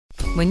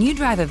When you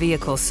drive a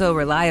vehicle so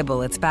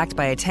reliable it's backed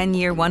by a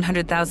 10-year,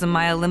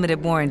 100,000-mile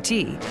limited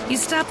warranty, you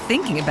stop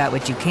thinking about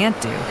what you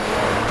can't do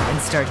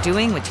and start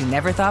doing what you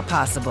never thought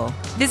possible.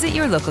 Visit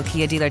your local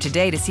Kia dealer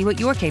today to see what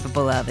you're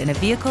capable of in a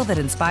vehicle that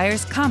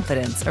inspires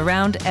confidence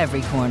around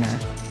every corner.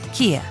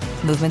 Kia,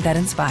 movement that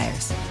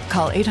inspires.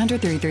 Call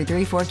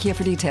 800-333-4KIA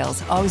for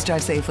details. Always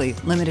drive safely.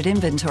 Limited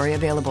inventory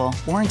available.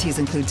 Warranties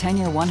include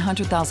 10-year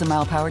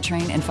 100,000-mile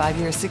powertrain and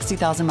 5-year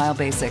 60,000-mile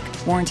basic.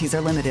 Warranties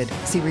are limited.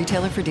 See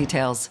retailer for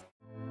details.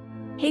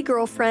 Hey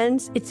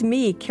girlfriends, it's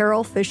me,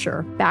 Carol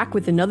Fisher, back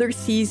with another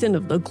season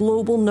of the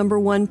global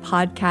 #1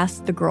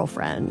 podcast, The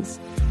Girlfriends.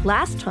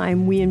 Last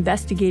time, we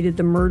investigated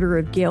the murder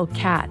of Gail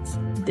Katz.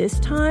 This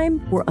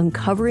time, we're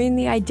uncovering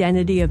the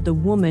identity of the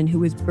woman who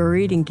was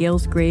buried in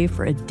Gail's grave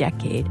for a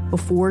decade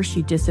before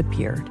she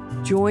disappeared.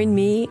 Join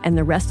me and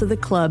the rest of the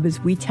club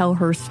as we tell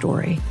her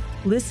story.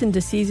 Listen to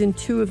Season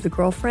 2 of The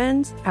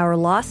Girlfriends, Our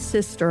Lost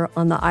Sister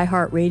on the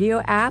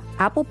iHeartRadio app,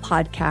 Apple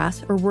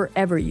Podcasts, or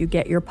wherever you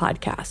get your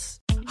podcasts.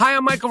 Hi,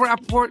 I'm Michael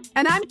Rappaport.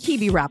 And I'm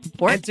Kibi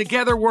Rappaport. And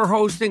together we're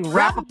hosting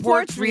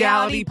Rappaport's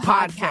Reality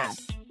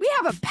Podcast. We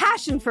have a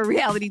passion for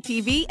reality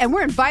TV, and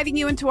we're inviting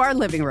you into our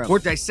living room. We're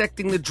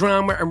dissecting the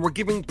drama, and we're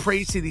giving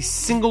praise to the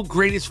single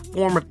greatest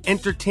form of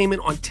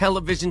entertainment on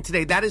television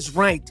today. That is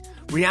right.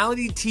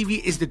 Reality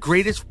TV is the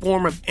greatest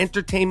form of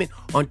entertainment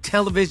on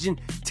television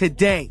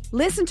today.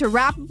 Listen to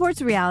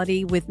Rappaport's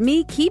Reality with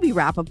me, Kibi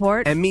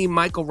Rappaport. And me,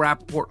 Michael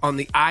Rappaport, on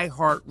the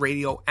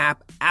iHeartRadio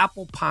app,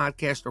 Apple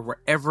Podcast, or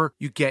wherever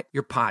you get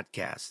your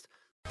podcast.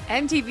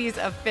 MTV's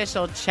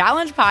official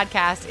Challenge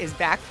podcast is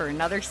back for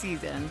another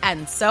season.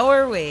 And so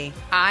are we.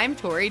 I'm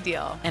Tori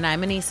Deal. And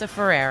I'm Anissa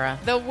Ferreira.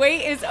 The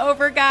wait is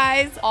over,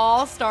 guys.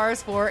 All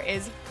Stars 4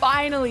 is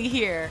finally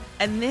here.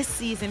 And this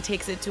season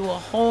takes it to a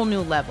whole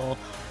new level.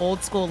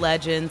 Old school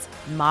legends,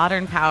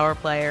 modern power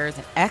players,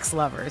 and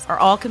ex-lovers are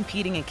all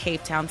competing in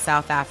Cape Town,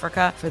 South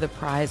Africa for the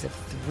prize of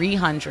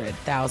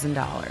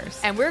 $300,000.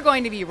 And we're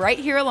going to be right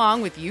here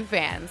along with you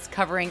fans,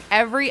 covering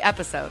every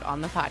episode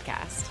on the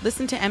podcast.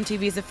 Listen to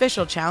MTV's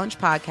official Challenge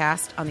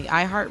podcast on the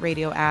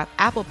iHeartRadio app,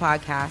 Apple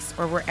Podcasts,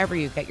 or wherever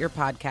you get your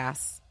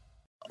podcasts.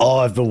 Oh,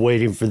 I've been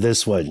waiting for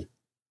this one.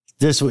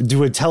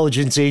 Do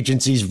intelligence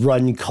agencies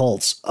run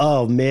cults?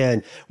 Oh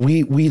man,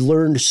 we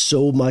learned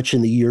so much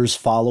in the years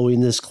following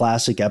this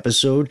classic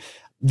episode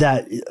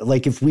that,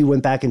 like, if we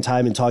went back in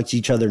time and talked to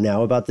each other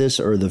now about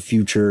this, or the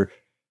future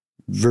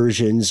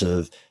versions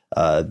of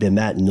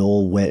Matt and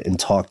Noel went and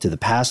talked to the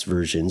past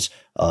versions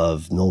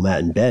of Noel, Matt,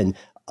 and Ben,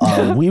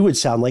 we would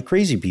sound like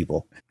crazy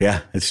people.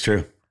 Yeah, it's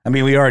true. I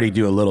mean, we already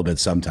do a little bit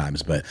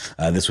sometimes, but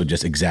this would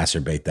just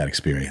exacerbate that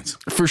experience.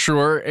 For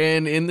sure.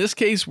 And in this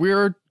case,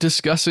 we're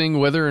discussing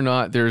whether or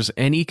not there's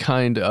any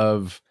kind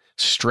of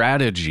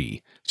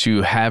strategy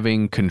to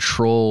having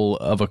control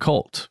of a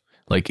cult.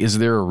 Like, is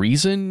there a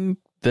reason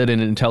that an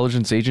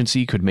intelligence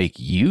agency could make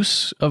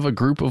use of a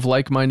group of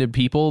like-minded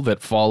people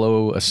that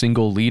follow a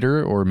single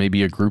leader or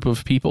maybe a group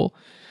of people?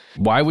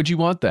 Why would you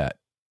want that?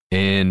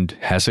 And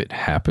has it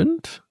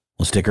happened?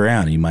 Well, stick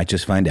around. You might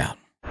just find out.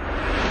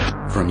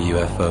 From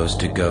UFOs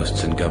to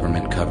ghosts and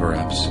government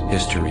cover-ups,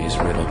 history is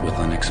riddled with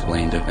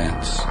unexplained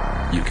events.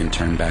 You can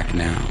turn back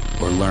now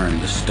or learn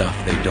the stuff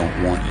they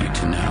don't want you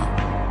to know.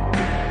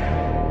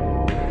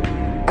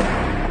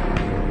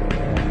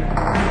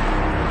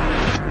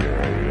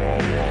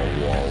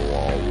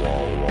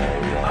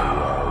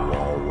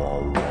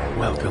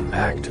 Welcome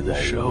back to the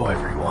show,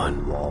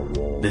 everyone.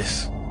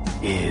 This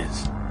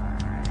is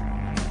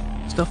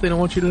Stuff They Don't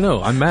Want You to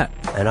Know. I'm Matt.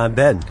 And I'm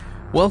Ben.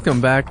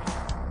 Welcome back.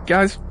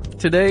 Guys,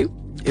 today,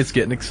 it's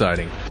getting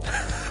exciting.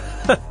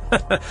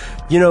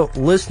 You know,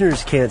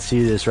 listeners can't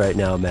see this right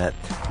now, Matt,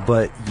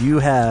 but you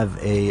have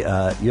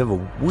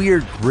a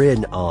weird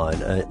grin on,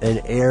 an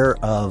air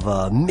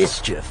of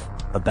mischief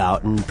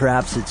about, and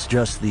perhaps it's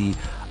just the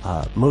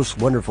most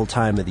wonderful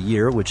time of the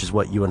year, which is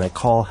what you and I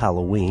call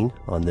Halloween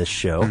on this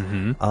show.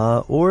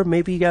 Mm-hmm. Or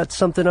maybe you got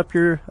something up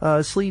your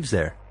sleeves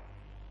there.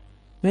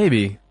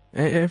 Maybe.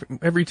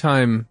 Every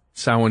time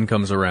Samhain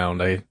comes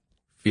around, I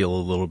feel a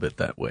little bit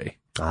that way.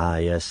 Ah,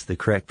 yes, the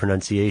correct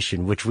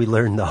pronunciation, which we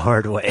learned the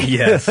hard way.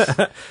 Yes.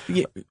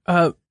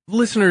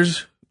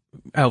 Listeners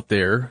out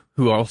there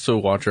who also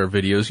watch our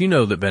videos, you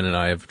know that Ben and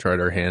I have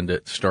tried our hand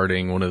at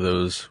starting one of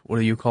those, what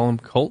do you call them,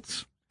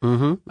 cults?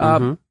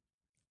 Mm-hmm.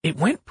 It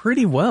went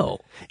pretty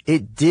well.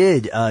 It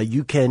did.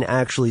 You can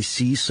actually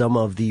see some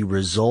of the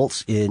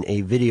results in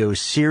a video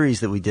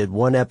series that we did,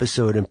 one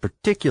episode in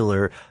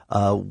particular,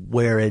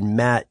 wherein,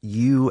 Matt,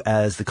 you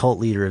as the cult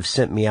leader have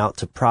sent me out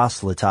to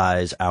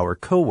proselytize our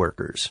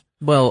coworkers.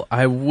 Well,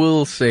 I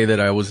will say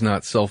that I was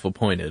not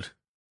self-appointed.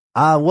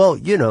 Well,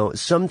 you know,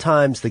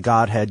 sometimes the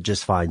Godhead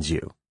just finds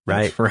you,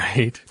 right? That's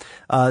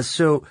right.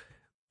 So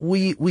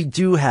we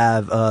do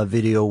have a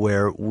video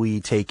where we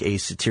take a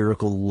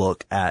satirical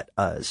look at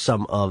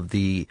some of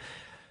the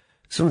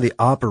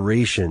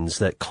operations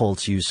that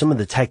cults use. Some of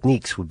the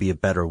techniques would be a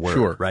better word,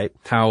 sure. Right?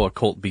 How a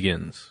cult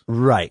begins.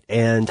 Right.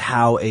 And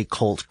how a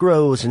cult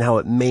grows and how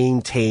it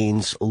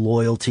maintains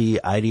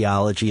loyalty,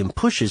 ideology, and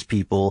pushes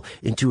people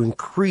into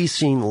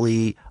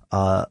increasingly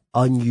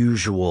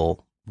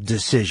unusual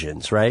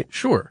decisions, right?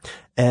 Sure.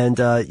 And,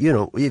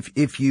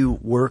 if you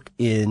work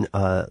in,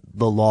 the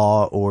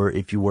law or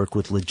if you work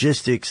with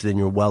logistics, then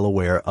you're well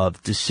aware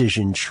of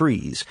decision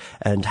trees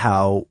and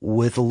how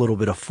with a little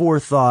bit of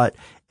forethought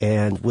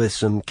and with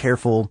some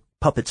careful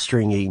puppet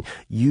stringing,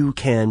 you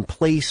can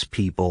place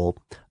people,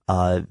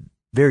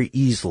 very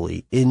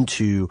easily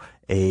into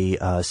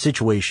a,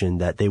 situation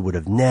that they would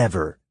have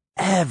never,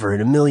 ever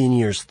in a million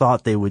years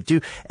thought they would do.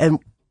 And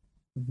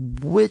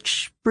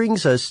which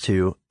brings us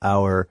to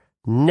our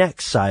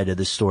next side of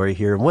the story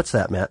here. And what's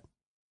that, Matt?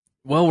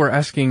 Well, we're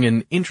asking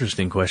an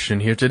interesting question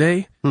here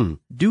today.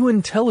 Do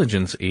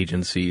intelligence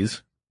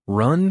agencies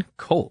run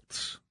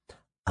cults?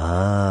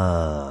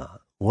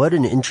 What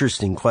an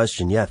interesting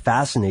question. Yeah,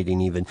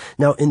 fascinating even.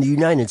 Now, in the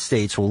United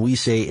States, when we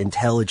say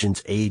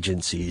intelligence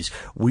agencies,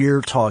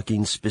 we're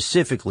talking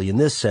specifically in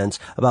this sense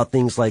about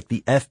things like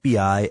the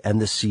FBI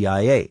and the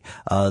CIA,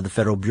 the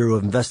Federal Bureau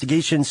of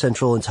Investigation,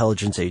 Central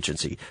Intelligence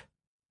Agency.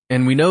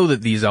 And we know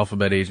that these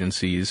alphabet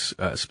agencies,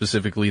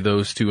 specifically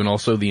those two and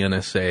also the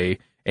NSA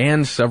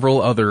and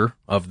several other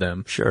of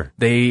them, sure,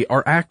 they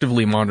are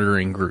actively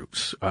monitoring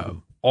groups,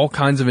 all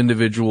kinds of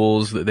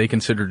individuals that they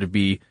consider to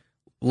be,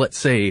 let's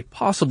say,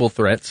 possible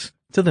threats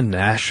to the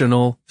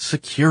national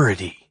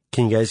security.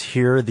 Can you guys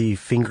hear the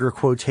finger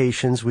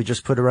quotations we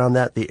just put around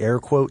that, the air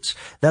quotes?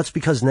 That's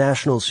because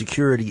national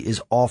security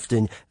is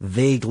often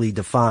vaguely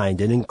defined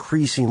and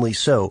increasingly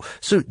so.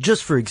 So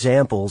just for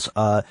examples,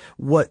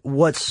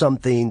 what's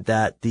something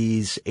that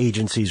these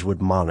agencies would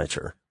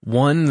monitor?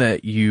 One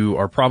that you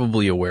are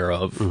probably aware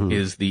of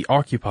is the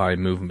Occupy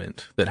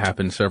movement that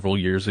happened several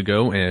years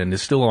ago and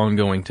is still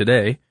ongoing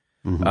today.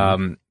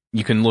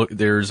 You can look,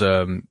 there's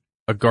a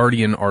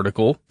Guardian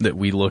article that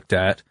we looked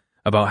at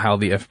about how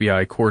the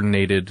FBI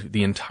coordinated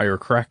the entire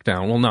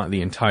crackdown. Well, not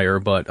the entire,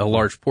 but a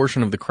large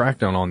portion of the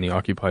crackdown on the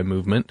Occupy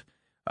movement.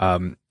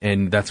 And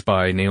that's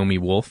by Naomi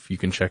Wolf. You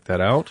can check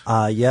that out.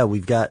 Yeah,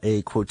 we've got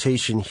a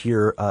quotation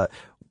here.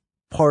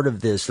 Part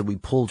of this that we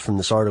pulled from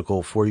this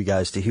article for you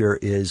guys to hear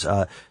is,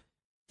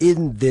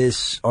 in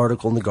this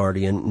article in The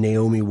Guardian,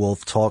 Naomi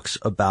Wolf talks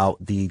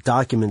about the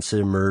documents that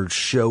emerged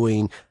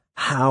showing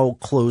how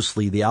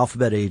closely the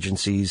alphabet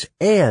agencies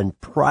and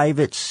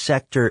private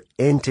sector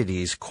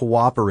entities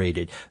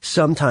cooperated,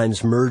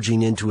 sometimes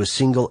merging into a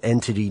single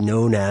entity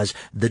known as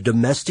the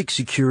Domestic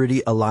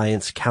Security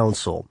Alliance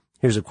Council.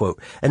 Here's a quote.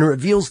 And it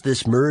reveals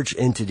this merged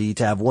entity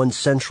to have one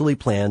centrally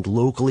planned,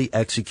 locally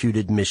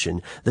executed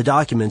mission. The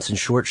documents, in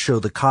short, show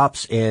the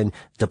cops and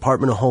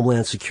Department of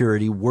Homeland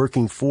Security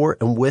working for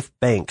and with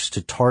banks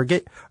to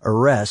target,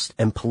 arrest,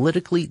 and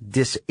politically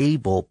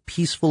disable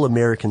peaceful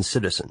American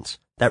citizens.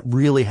 That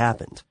really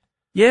happened.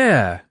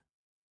 Yeah.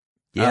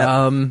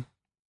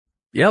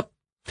 Yep.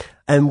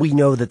 And we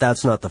know that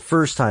that's not the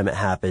first time it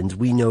happened.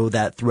 We know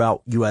that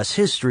throughout U.S.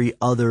 history,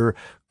 other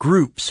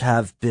groups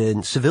have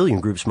been,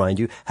 civilian groups, mind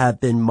you, have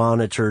been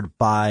monitored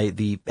by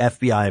the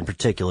FBI in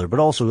particular,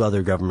 but also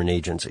other government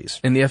agencies.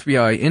 And the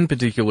FBI in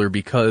particular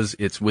because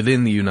it's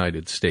within the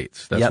United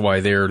States. That's why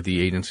they're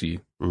the agency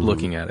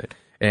looking at it.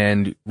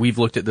 And we've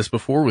looked at this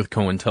before with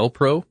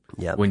COINTELPRO.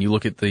 When you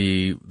look at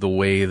the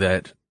way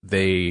that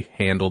the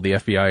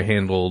FBI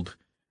handled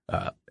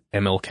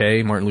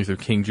MLK, Martin Luther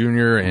King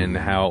Jr., and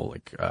how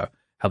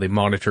they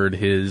monitored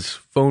his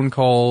phone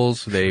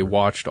calls. They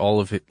watched all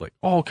of it,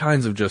 all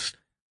kinds of just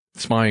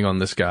spying on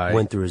this guy.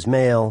 Went through his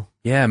mail.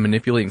 Yeah,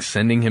 manipulating,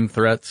 sending him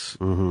threats.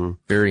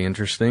 Very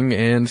interesting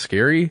and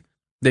scary.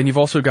 Then you've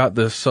also got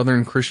the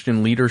Southern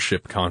Christian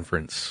Leadership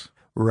Conference.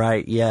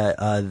 Right, yeah.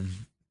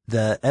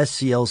 The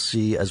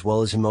SCLC, as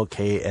well as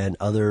MLK and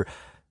other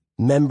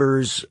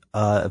members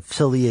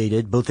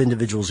affiliated, both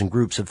individuals and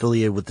groups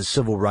affiliated with the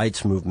civil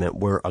rights movement,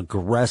 were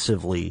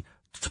aggressively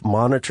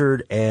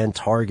monitored and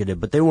targeted,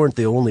 but they weren't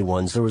the only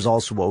ones. There was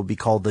also what would be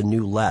called the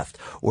New Left,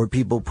 or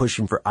people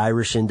pushing for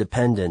Irish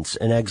independence,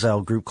 an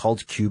exile group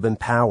called Cuban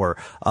Power,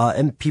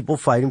 and people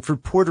fighting for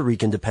Puerto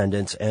Rican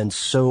independence, and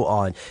so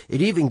on.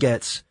 It even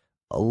gets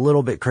a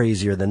little bit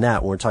crazier than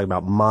that when we're talking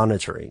about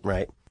monitoring,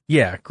 right?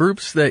 Yeah,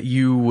 groups that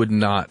you would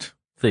not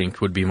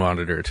think would be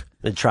monitored.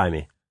 Try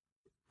me.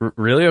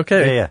 Really?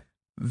 Okay. Yeah.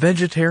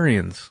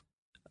 Vegetarians.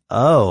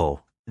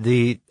 Oh,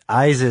 the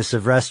ISIS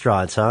of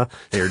restaurants, huh?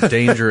 They're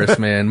dangerous,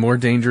 man. More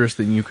dangerous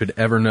than you could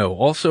ever know.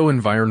 Also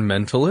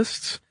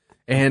environmentalists.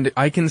 And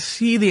I can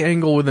see the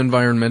angle with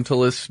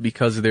environmentalists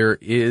because there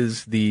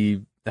is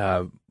the,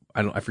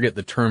 I forget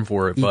the term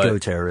for it, but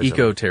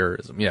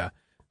eco-terrorism. Yeah.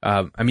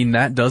 I mean,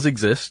 that does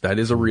exist. That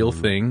is a real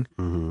thing.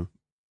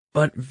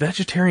 But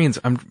vegetarians,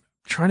 I'm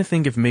trying to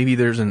think if maybe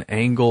there's an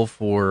angle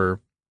for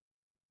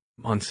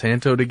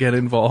Monsanto to get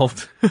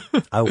involved.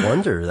 I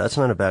wonder. That's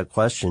not a bad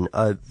question.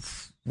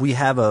 We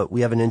have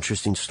an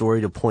interesting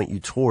story to point you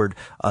toward.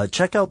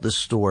 Check out the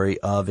story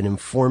of an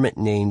informant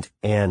named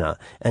Anna.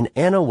 And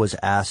Anna was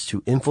asked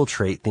to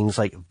infiltrate things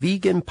like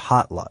vegan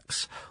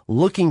potlucks,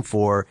 looking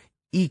for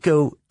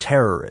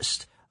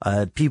eco-terrorists,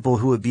 people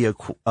who would be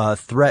a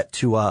threat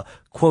to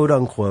quote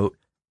unquote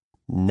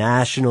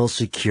national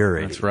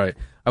security. That's right.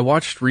 I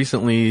watched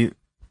recently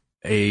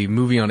a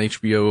movie on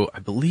HBO. I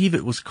believe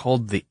it was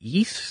called The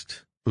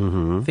East.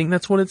 I think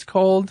that's what it's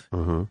called.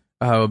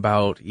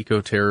 About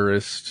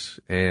eco-terrorists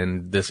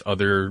and this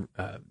other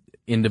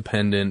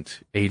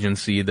independent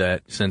agency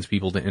that sends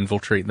people to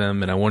infiltrate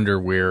them. And I wonder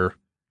where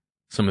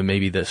some of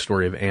maybe the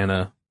story of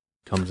Anna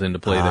comes into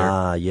play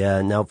there.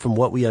 Yeah. Now, from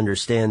what we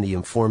understand, the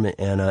informant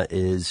Anna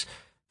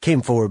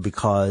came forward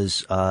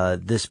because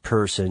this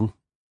person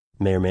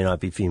may or may not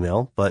be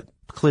female, but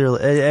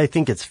clearly, I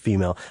think it's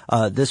female.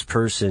 This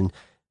person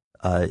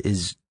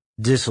is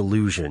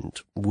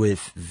disillusioned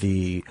with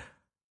the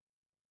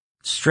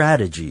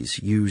strategies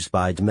used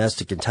by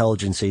domestic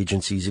intelligence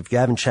agencies. If you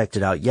haven't checked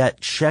it out yet,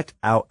 check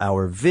out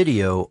our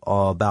video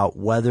about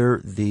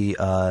whether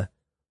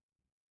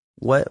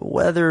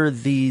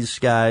these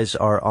guys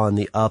are on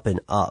the up and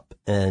up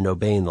and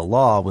obeying the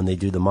law when they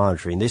do the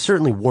monitoring. They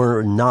certainly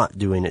were not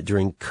doing it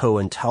during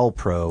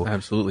COINTELPRO.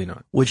 Absolutely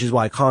not. Which is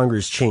why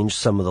Congress changed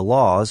some of the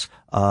laws.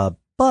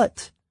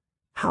 But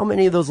how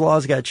many of those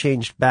laws got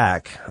changed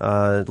back?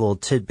 A little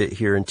tidbit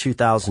here. In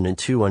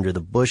 2002, under the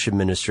Bush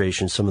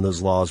administration, some of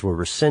those laws were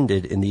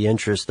rescinded in the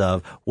interest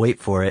of, wait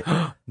for it,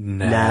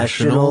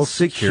 national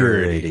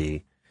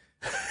security.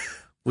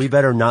 We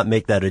better not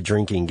make that a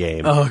drinking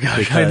game. Oh gosh,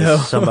 because I know.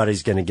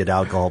 Somebody's going to get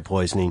alcohol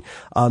poisoning.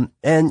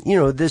 And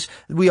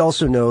we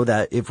also know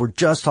that if we're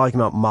just talking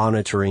about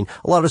monitoring,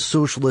 a lot of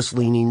socialist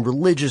leaning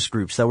religious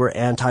groups that were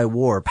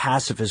anti-war,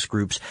 pacifist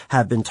groups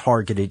have been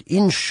targeted.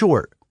 In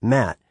short,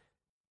 Matt,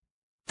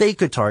 they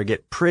could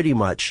target pretty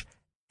much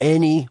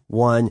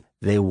anyone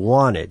they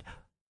wanted.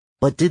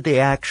 But did they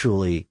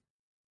actually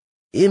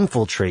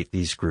infiltrate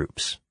these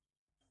groups?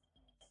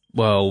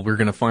 Well, we're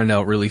going to find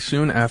out really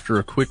soon after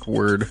a quick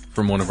word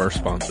from one of our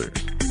sponsors.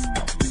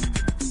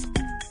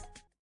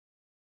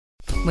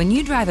 When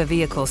you drive a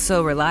vehicle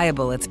so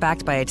reliable it's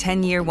backed by a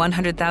 10-year,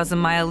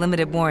 100,000-mile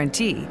limited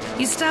warranty,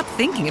 you stop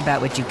thinking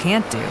about what you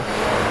can't do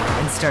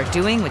and start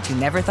doing what you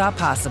never thought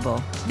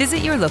possible. Visit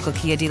your local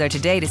Kia dealer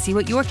today to see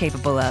what you're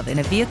capable of in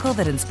a vehicle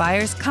that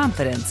inspires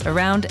confidence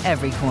around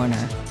every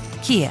corner.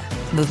 Kia,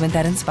 movement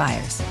that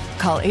inspires.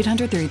 Call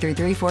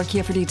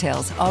 800-333-4KIA for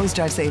details. Always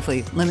drive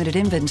safely. Limited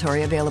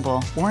inventory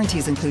available.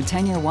 Warranties include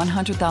 10-year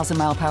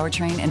 100,000-mile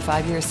powertrain and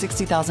 5-year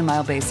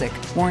 60,000-mile basic.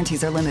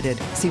 Warranties are limited.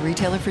 See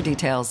retailer for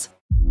details.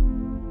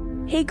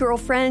 Hey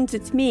girlfriends,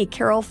 it's me,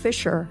 Carol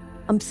Fisher.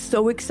 I'm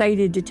so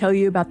excited to tell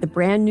you about the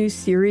brand new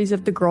series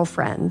of The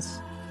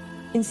Girlfriends.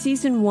 In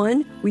season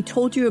 1, we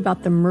told you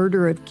about the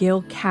murder of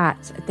Gail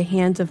Katz at the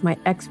hands of my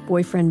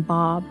ex-boyfriend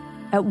Bob.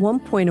 At one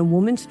point, a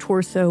woman's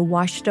torso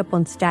washed up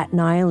on Staten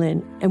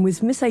Island and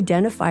was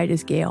misidentified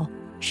as Gail.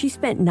 She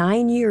spent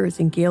 9 years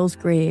in Gail's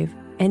grave,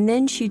 and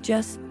then she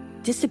just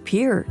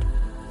disappeared.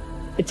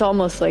 It's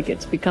almost like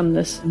it's become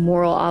this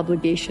moral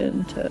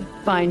obligation to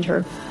find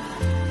her.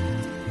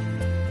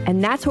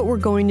 And that's what we're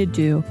going to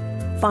do.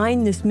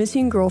 Find this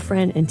missing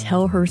girlfriend and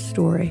tell her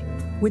story.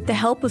 With the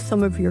help of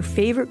some of your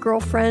favorite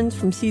girlfriends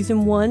from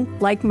season 1,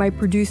 like my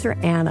producer,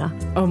 Anna.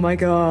 Oh my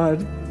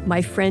God.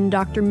 My friend,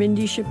 Dr.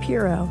 Mindy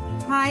Shapiro.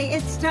 Hi,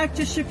 it's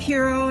Dr.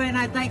 Shapiro, and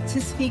I'd like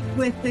to speak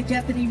with the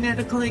deputy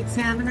medical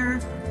examiner.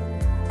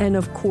 And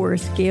of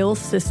course, Gail's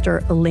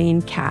sister,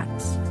 Elaine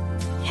Katz.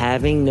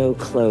 Having no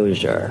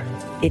closure,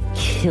 it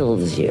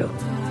kills you.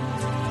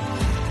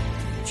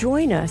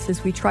 Join us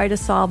as we try to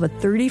solve a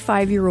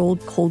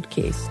 35-year-old cold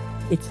case.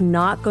 It's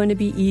not going to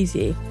be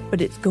easy,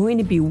 but it's going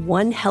to be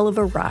one hell of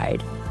a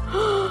ride.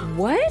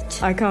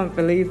 What? I can't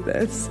believe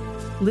this.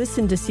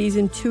 Listen to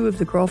season 2 of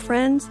The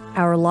Girlfriends,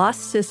 Our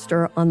Lost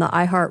Sister on the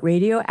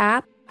iHeartRadio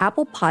app,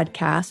 Apple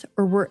Podcasts,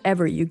 or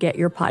wherever you get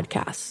your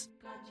podcasts.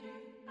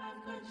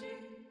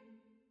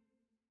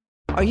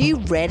 Are you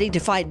ready to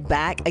fight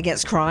back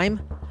against crime?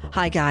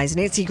 Hi guys,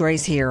 Nancy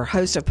Grace here,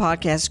 host of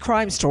podcast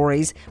Crime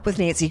Stories with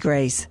Nancy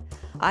Grace.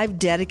 I've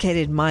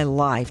dedicated my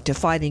life to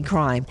fighting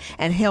crime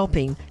and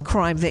helping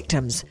crime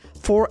victims.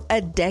 For a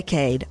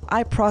decade,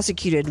 I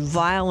prosecuted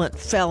violent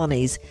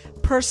felonies,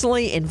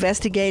 personally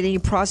investigating,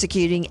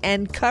 prosecuting,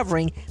 and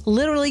covering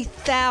literally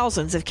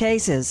thousands of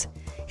cases.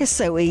 It's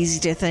so easy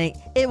to think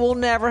it will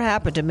never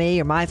happen to me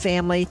or my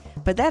family,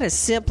 but that is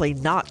simply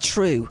not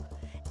true.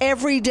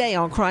 Every day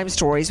on Crime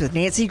Stories with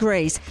Nancy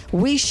Grace,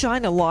 we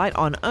shine a light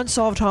on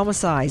unsolved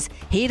homicides,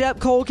 heat up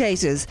cold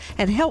cases,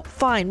 and help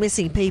find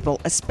missing people,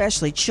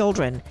 especially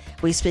children.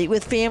 We speak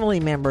with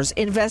family members,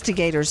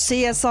 investigators,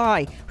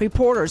 CSI,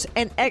 reporters,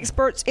 and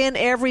experts in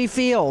every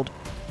field.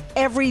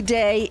 Every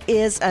day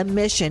is a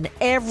mission.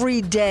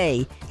 Every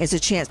day is a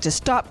chance to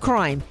stop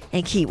crime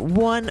and keep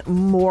one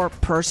more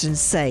person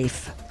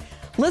safe.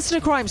 Listen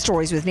to Crime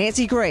Stories with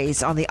Nancy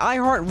Grace on the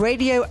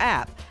iHeartRadio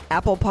app,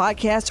 Apple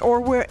Podcasts,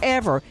 or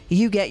wherever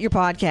you get your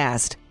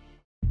podcast.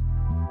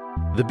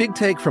 The Big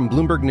Take from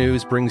Bloomberg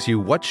News brings you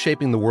what's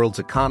shaping the world's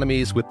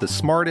economies with the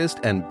smartest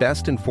and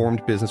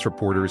best-informed business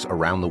reporters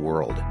around the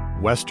world.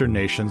 Western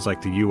nations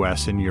like the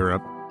U.S. and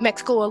Europe.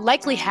 Mexico will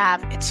likely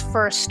have its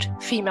first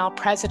female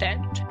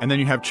president. And then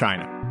you have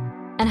China.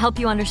 And help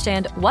you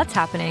understand what's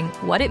happening,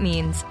 what it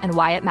means, and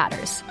why it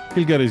matters.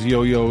 He'll get his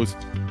yo-yos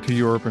to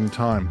Europe in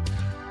time.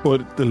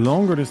 But the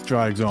longer this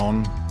drags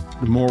on,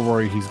 the more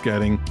worry he's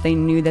getting. They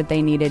knew that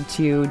they needed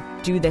to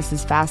do this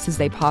as fast as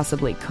they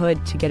possibly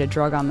could to get a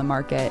drug on the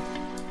market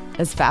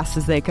as fast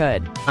as they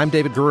could. I'm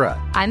David Gura.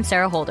 I'm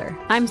Sarah Holder.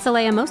 I'm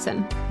Saleha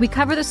Mohsen. We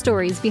cover the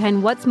stories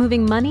behind what's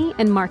moving money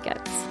and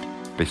markets.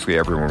 Basically,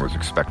 everyone was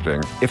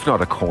expecting, if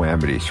not a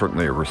calamity,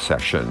 certainly a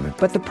recession.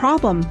 But the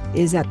problem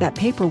is that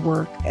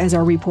paperwork, as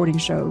our reporting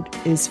showed,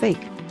 is fake.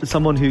 As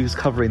someone who's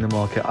covering the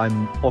market,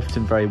 I'm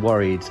often very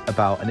worried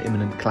about an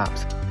imminent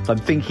collapse. So I'm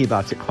thinking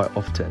about it quite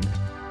often.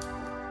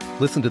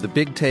 Listen to The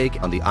Big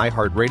Take on the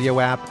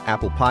iHeartRadio app,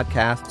 Apple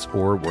Podcasts,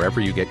 or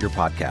wherever you get your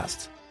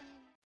podcasts.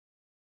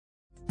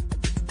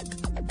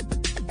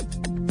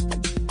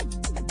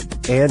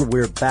 And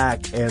we're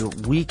back,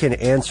 and we can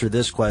answer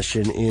this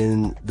question.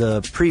 In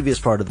the previous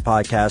part of the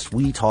podcast,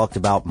 we talked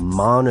about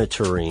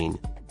monitoring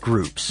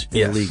groups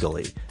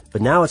illegally.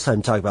 But now it's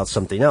time to talk about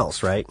something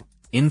else, right?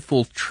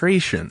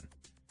 Infiltration.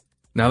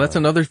 Now, that's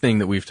another thing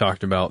that we've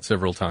talked about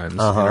several times in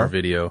our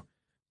video.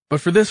 But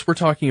for this, we're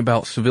talking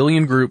about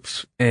civilian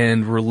groups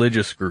and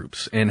religious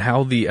groups and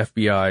how the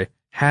FBI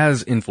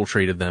has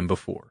infiltrated them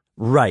before.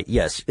 Right,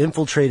 yes,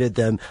 infiltrated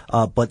them,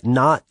 but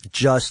not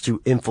just to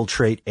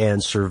infiltrate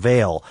and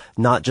surveil,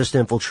 not just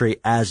infiltrate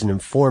as an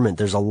informant.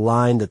 There's a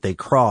line that they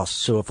cross.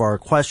 So if our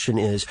question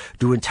is,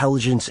 do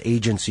intelligence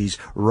agencies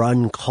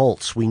run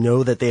cults? We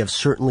know that they have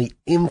certainly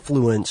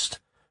influenced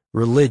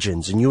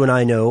religions. And you and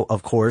I know,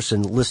 of course,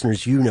 and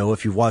listeners, you know,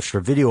 if you've watched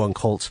our video on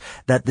cults,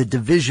 that the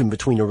division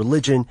between a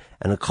religion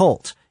and a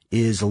cult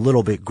is a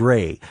little bit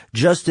gray.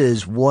 Just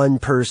as one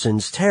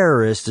person's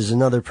terrorist is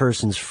another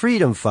person's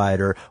freedom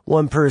fighter,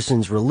 one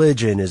person's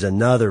religion is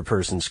another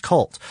person's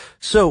cult.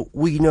 So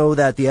we know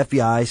that the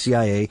FBI,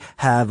 CIA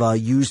have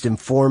used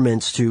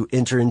informants to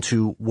enter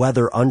into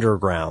Weather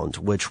Underground,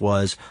 which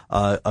was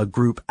a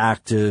group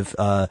active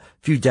a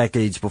few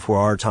decades before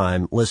our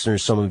time.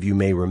 Listeners, some of you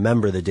may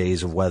remember the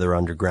days of Weather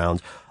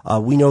Underground.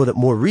 We know that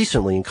more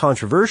recently and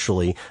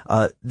controversially,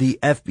 the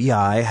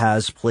FBI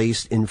has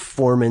placed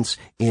informants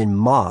in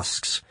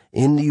mosques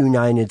in the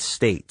United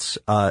States.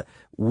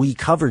 We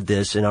covered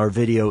this in our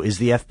video, Is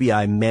the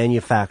FBI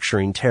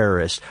Manufacturing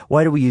Terrorists?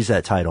 Why do we use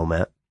that title,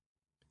 Matt?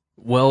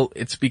 Well,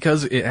 it's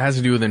because it has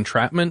to do with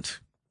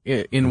entrapment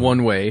in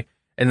one way,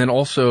 and then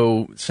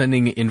also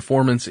sending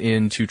informants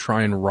in to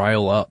try and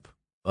rile up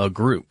a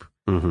group.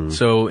 Mm-hmm.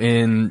 So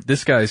in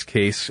this guy's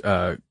case,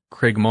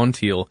 Craig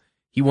Montiel,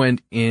 he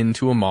went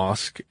into a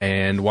mosque,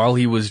 and while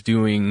he was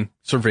doing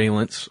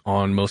surveillance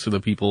on most of the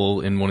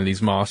people in one of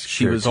these mosques,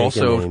 he was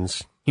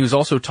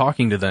also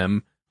talking to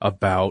them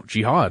about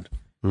jihad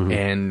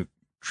and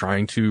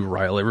trying to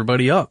rile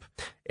everybody up.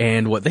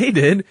 And what they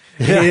did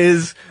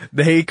is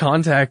they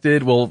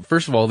contacted, well,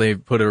 first of all, they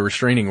put a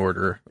restraining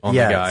order on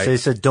the guy. So they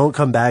said, don't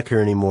come back here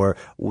anymore.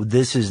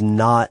 This is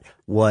not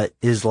what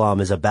Islam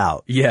is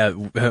about. Yeah,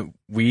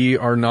 we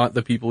are not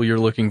the people you're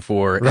looking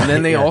for. Right, and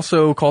then they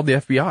also called the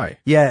FBI.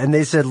 Yeah, and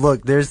they said,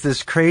 look, there's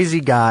this crazy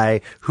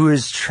guy who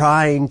is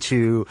trying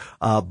to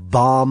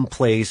bomb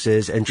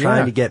places and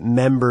trying to get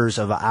members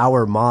of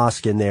our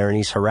mosque in there, and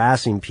he's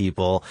harassing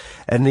people.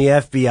 And the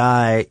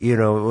FBI, you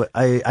know,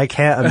 I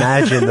can't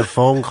imagine the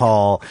phone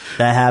call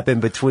that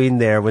happened between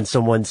there when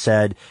someone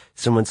said,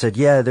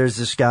 yeah, there's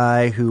this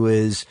guy who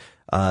is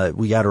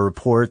we got a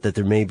report that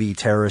there may be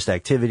terrorist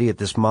activity at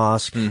this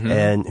mosque.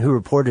 And who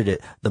reported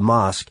it? The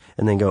mosque.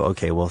 And then go,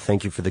 okay, well,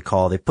 thank you for the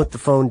call. They put the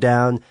phone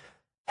down,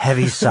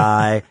 heavy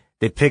sigh.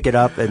 They pick it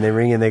up and they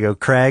ring and they go,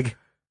 Craig,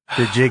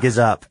 the jig is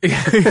up.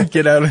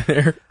 Get out of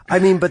there. I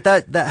mean, but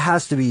that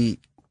has to be,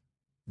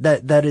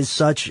 that is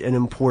such an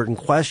important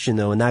question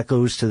though. And that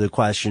goes to the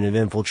question of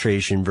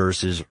infiltration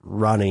versus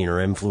running or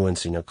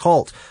influencing a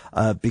cult.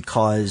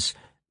 Because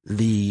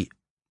the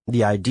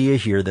idea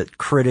here that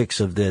critics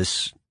of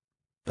this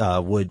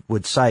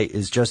would cite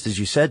is just as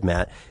you said,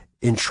 Matt,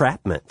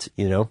 entrapment,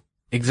 you know?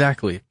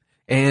 Exactly.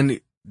 And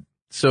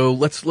so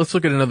let's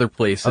look at another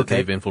place that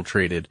they've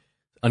infiltrated.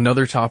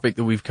 Another topic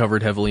that we've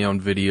covered heavily on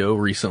video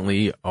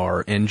recently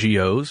are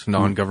NGOs,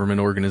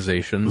 non-government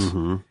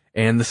organizations,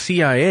 and the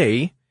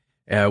CIA.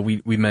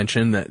 We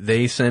mentioned that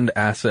they send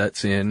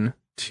assets in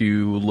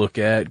to look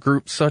at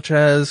groups such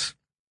as,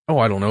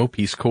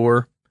 Peace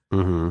Corps,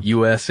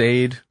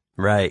 USAID.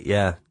 Right.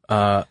 Yeah.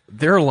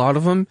 There are a lot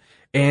of them,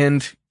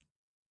 and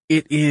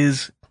it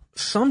is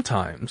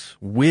sometimes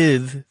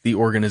with the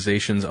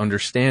organization's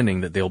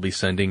understanding that they'll be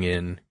sending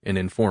in an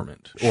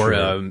informant or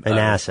an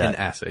asset. An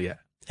asset, yeah.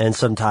 And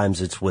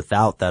sometimes it's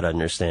without that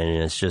understanding.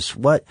 It's just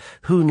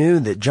who knew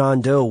that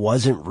John Doe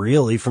wasn't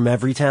really from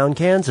Everytown,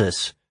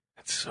 Kansas?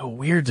 That's so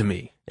weird to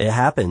me. It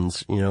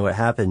happens, it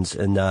happens.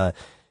 And,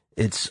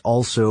 it's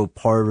also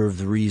part of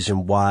the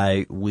reason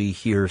why we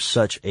hear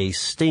such a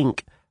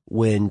stink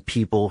when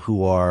people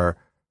who are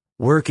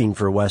working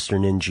for a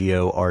Western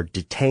NGO are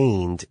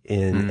detained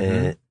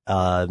in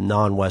a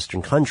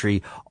non-Western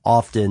country.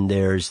 Often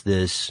there's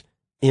this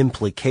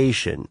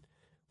implication,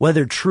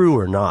 whether true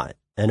or not,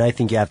 and I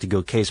think you have to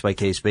go case by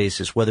case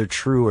basis, whether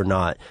true or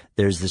not,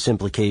 there's this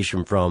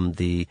implication from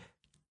the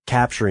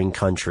capturing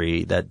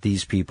country that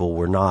these people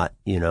were not,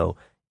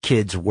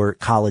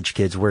 college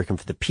kids working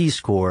for the Peace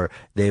Corps.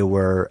 They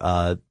were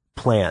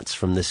plants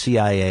from the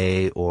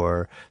CIA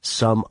or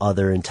some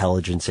other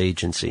intelligence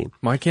agency.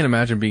 Well, I can't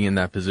imagine being in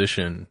that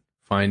position,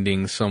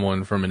 finding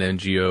someone from an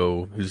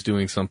NGO who's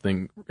doing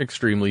something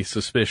extremely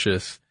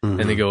suspicious, and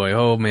they go,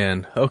 oh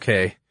man,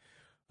 okay,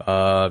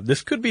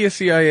 this could be a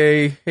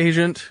CIA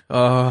agent.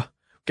 Gotta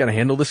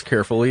handle this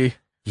carefully.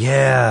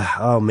 Yeah.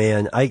 Oh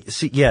man. I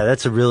see. Yeah.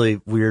 That's a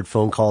really weird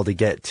phone call to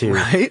get to.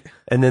 Right.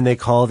 And then they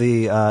call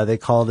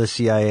the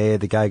CIA.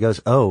 The guy goes,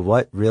 oh,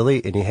 what?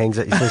 Really? And he hangs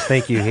up. He says,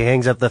 thank you. He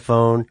hangs up the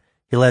phone.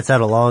 He lets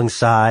out a long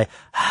sigh.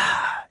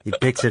 He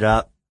picks it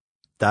up,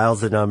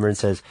 dials the number and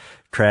says,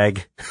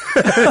 Craig.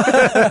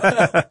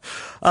 Beautiful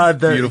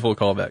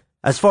callback.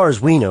 As far as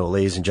we know,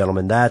 ladies and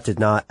gentlemen, that did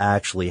not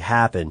actually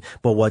happen.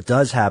 But what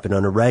does happen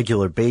on a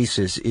regular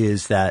basis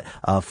is that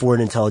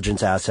foreign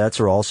intelligence assets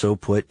are also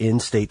put in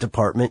State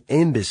Department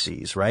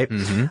embassies, right?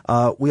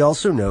 We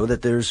also know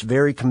that there's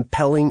very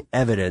compelling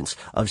evidence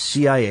of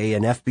CIA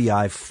and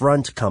FBI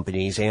front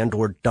companies and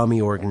or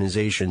dummy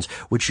organizations,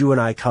 which you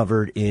and I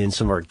covered in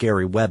some of our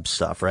Gary Webb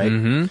stuff,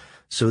 right?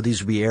 So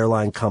these would be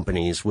airline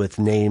companies with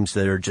names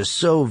that are just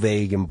so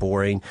vague and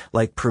boring,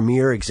 like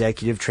Premier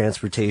Executive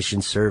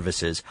Transportation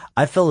Services.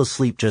 I fell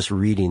asleep just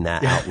reading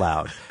that out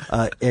loud.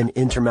 And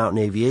Intermountain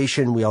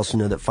Aviation, we also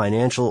know that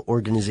financial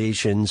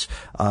organizations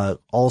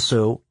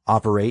also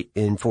operate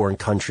in foreign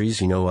countries,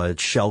 you know, a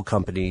shell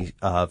company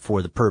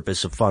for the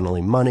purpose of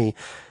funneling money.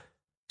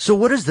 So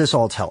what does this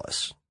all tell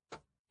us?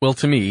 Well,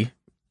 to me,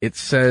 it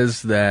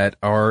says that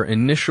our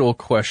initial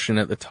question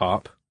at the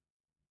top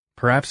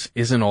perhaps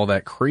isn't all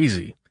that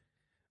crazy.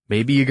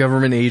 Maybe a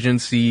government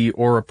agency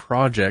or a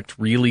project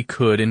really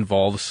could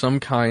involve some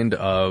kind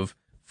of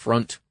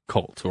front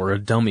cult or a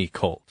dummy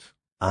cult.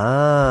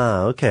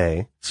 Ah,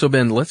 okay. So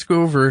Ben, let's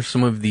go over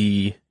some of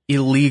the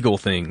illegal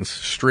things,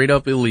 straight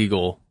up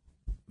illegal,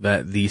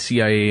 that the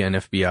CIA and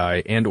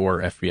FBI and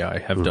or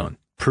FBI have done.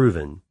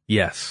 Proven.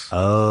 Yes.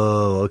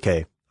 Oh,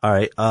 okay. All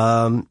right.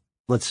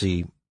 Let's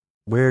see.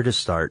 Where to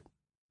start?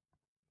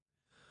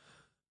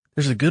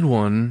 There's a good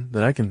one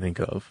that I can think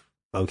of.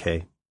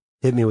 Okay.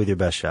 Hit me with your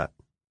best shot.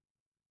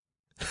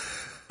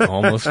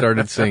 Almost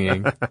started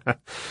singing.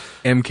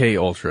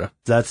 MK Ultra.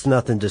 That's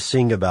nothing to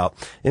sing about.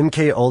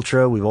 MK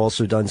Ultra, we've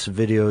also done some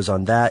videos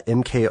on that.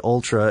 MK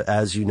Ultra,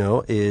 as you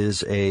know,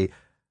 is a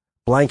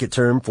blanket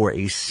term for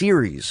a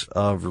series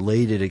of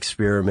related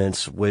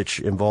experiments which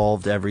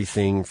involved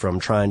everything from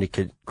trying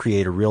to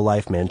create a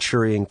real-life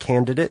Manchurian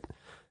candidate,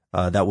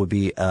 that would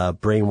be a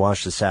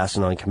brainwashed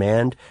assassin on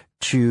command,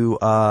 to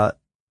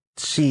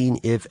seeing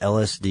if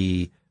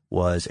LSD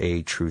was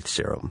a truth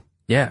serum.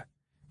 Yeah.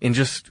 And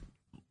just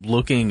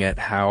looking at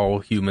how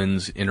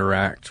humans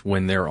interact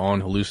when they're on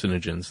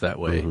hallucinogens that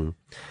way.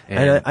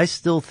 And I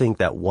still think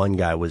that one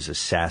guy was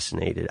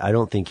assassinated. I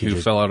don't think he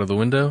fell out of the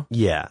window?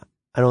 Yeah.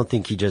 I don't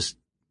think he just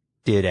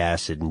did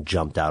acid and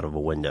jumped out of a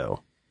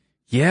window.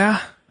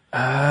 Yeah.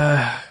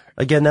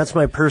 Again, that's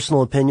my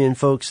personal opinion,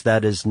 folks.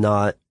 That is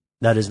not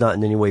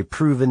in any way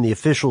proven. The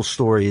official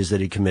story is that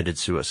he committed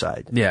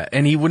suicide. Yeah,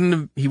 and he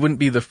wouldn't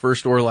be the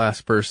first or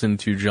last person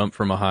to jump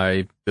from a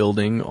high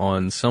building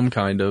on some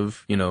kind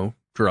of,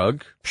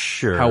 drug.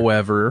 Sure.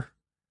 However,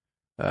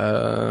 you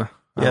have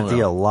to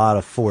get a lot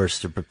of force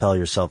to propel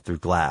yourself through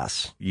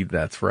glass.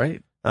 That's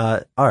right.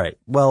 All right.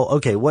 Well,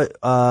 okay. What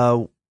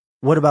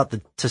about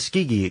the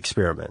Tuskegee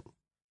experiment?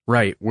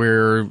 Right,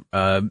 where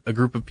a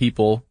group of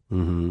people,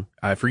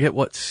 I forget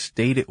what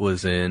state it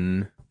was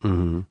in,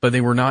 but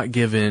they were not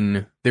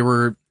given,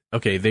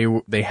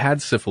 they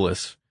had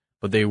syphilis,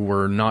 but they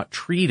were not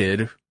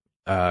treated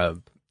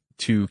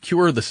to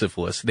cure the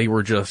syphilis. They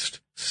were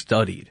just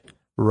studied.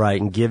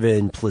 Right, and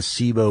given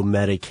placebo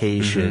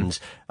medications.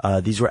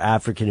 These were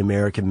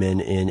African-American men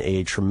in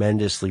a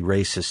tremendously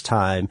racist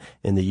time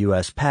in the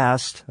U.S.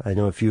 past. I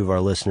know a few of our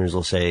listeners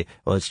will say,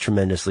 well, it's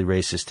tremendously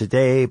racist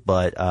today,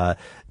 but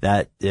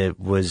that it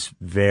was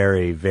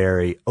very,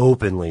 very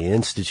openly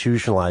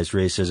institutionalized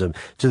racism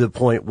to the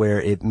point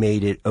where it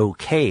made it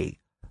okay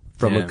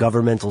from a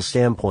governmental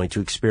standpoint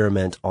to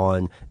experiment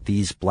on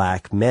these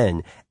black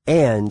men.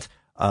 And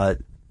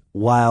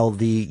while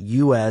the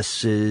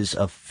U.S.'s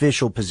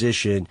official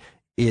position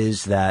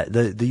is that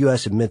the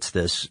U.S. admits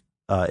this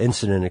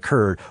incident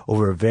occurred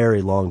over a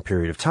very long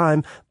period of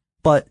time,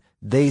 but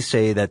they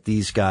say that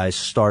these guys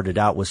started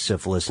out with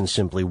syphilis and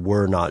simply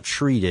were not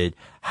treated.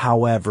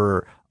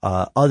 However,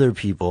 other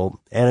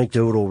people,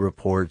 anecdotal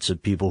reports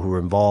of people who were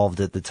involved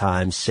at the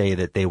time, say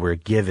that they were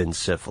given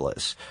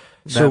syphilis.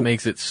 That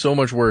makes it so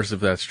much worse if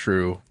that's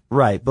true.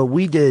 Right, but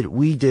we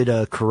did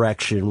a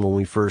correction when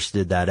we first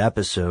did that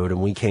episode,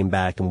 and we came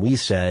back and we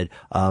said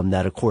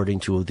that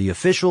according to the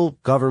official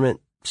government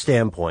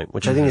standpoint,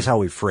 which I think is how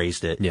we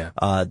phrased it,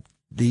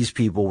 these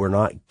people were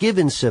not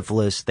given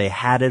syphilis, they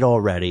had it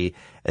already,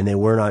 and they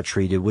were not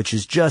treated, which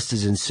is just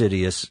as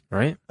insidious,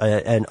 right,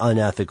 and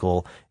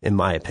unethical, in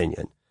my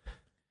opinion.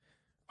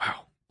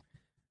 Wow.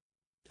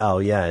 Oh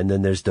yeah, and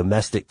then there's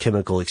domestic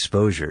chemical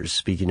exposures.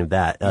 Speaking of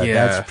that,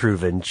 that's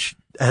proven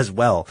as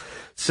well.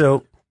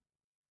 So.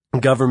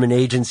 government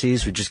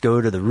agencies would just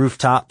go to the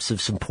rooftops of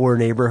some poor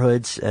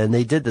neighborhoods, and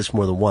they did this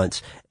more than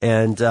once,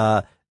 and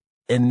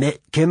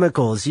emit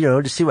chemicals,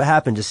 to see what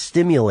happened, to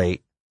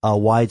stimulate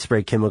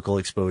widespread chemical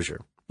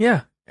exposure.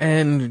 Yeah.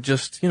 And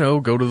just, go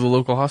to the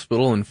local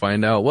hospital and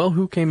find out, well,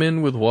 who came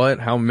in with what,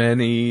 how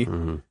many,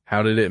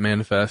 how did it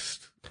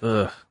manifest?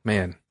 Ugh,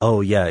 man.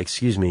 Oh, yeah.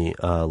 Excuse me,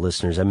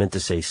 listeners. I meant to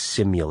say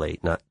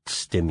simulate, not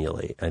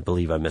stimulate. I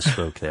believe I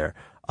misspoke there.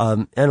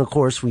 And of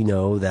course, we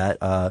know that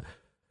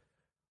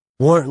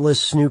warrantless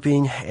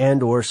snooping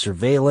and or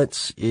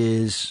surveillance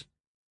is,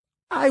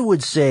 I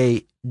would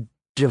say,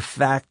 de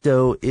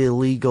facto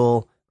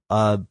illegal,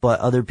 but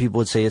other people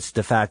would say it's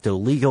de facto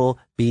legal,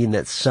 being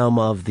that some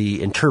of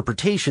the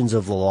interpretations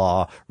of the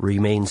law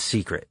remain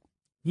secret.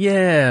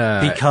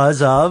 Yeah.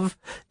 Because of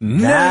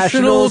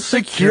national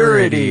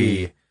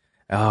security.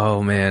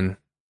 Oh, man.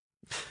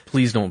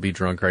 Please don't be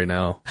drunk right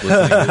now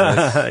listening to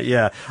this.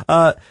 Yeah.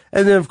 And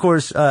then, of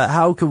course,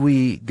 how could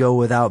we go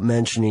without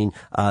mentioning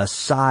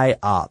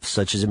PSYOPs,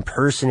 such as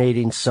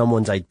impersonating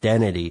someone's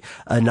identity,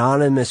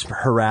 anonymous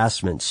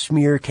harassment,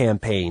 smear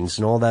campaigns,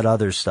 and all that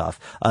other stuff.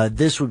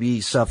 This would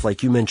be stuff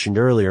like you mentioned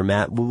earlier,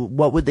 Matt.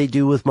 What would they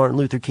do with Martin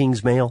Luther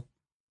King's mail?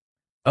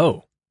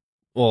 Oh,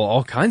 well,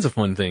 all kinds of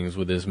fun things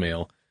with his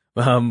mail.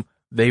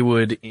 They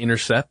would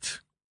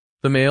intercept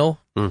the mail,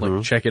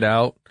 like check it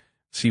out,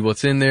 see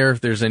what's in there. If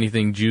there's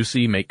anything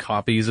juicy, make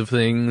copies of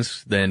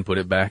things, then put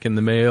it back in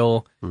the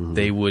mail.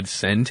 They would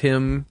send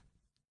him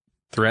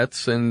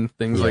threats and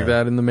things like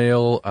that in the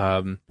mail.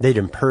 They'd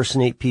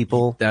impersonate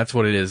people. That's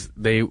what it is.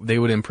 They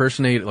would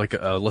impersonate, like,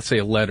 let's say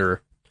a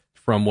letter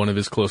from one of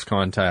his close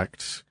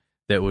contacts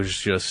that was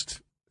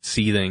just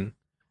seething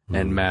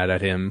and mad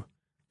at him.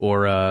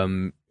 Or,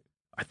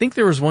 I think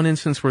there was one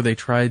instance where they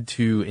tried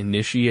to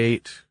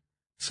initiate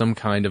some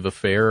kind of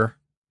affair.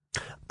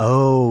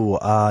 Oh,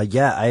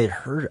 yeah,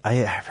 I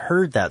have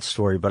heard that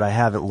story, but I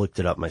haven't looked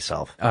it up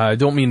myself. I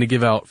don't mean to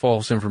give out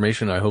false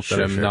information. I hope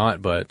that I'm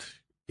not, but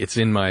it's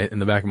in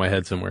the back of my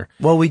head somewhere.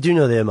 Well, we do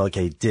know that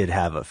MLK did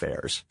have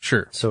affairs.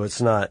 Sure. So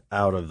it's not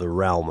out of the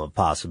realm of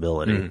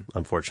possibility,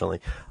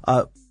 unfortunately.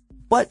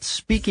 But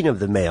speaking of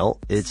the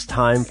mail, it's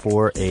time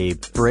for a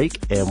break,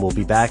 and we'll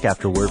be back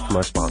after word from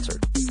our sponsor.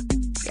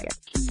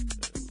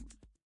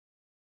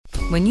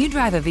 When you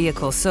drive a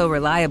vehicle so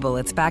reliable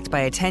it's backed by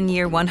a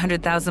 10-year,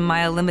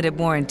 100,000-mile limited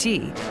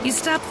warranty, you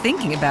stop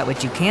thinking about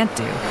what you can't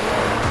do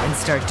and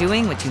start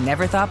doing what you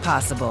never thought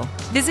possible.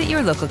 Visit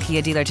your local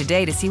Kia dealer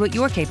today to see what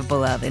you're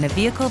capable of in a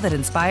vehicle that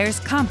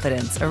inspires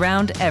confidence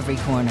around every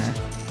corner.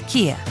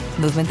 Kia,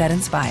 movement that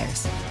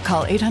inspires.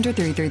 Call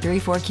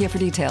 800-333-4KIA for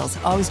details.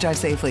 Always drive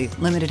safely.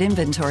 Limited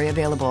inventory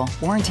available.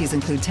 Warranties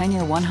include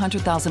 10-year,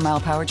 100,000-mile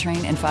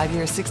powertrain and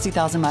 5-year,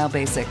 60,000-mile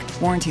basic.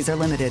 Warranties are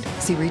limited.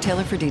 See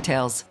retailer for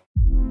details.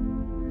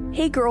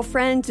 Hey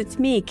girlfriends, it's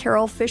me,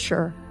 Carol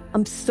Fisher.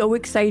 I'm so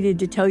excited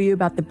to tell you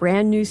about the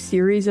brand new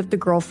series of The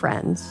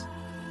Girlfriends.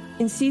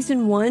 In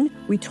season 1,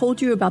 we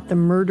told you about the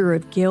murder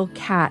of Gail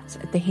Katz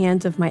at the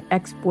hands of my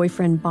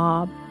ex-boyfriend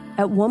Bob.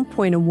 At one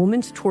point, a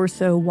woman's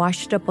torso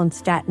washed up on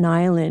Staten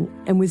Island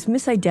and was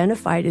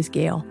misidentified as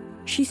Gail.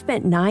 She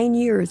spent 9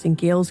 years in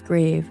Gail's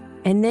grave,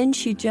 and then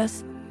she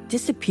just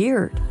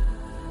disappeared.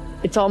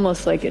 It's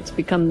almost like it's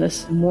become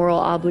this moral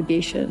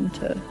obligation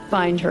to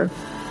find her.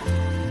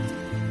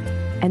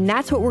 And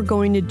that's what we're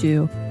going to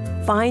do.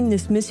 Find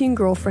this missing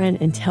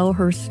girlfriend and tell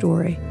her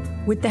story.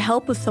 With the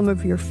help of some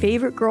of your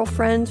favorite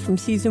girlfriends from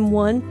season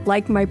 1,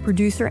 like my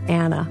producer,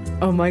 Anna.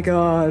 Oh my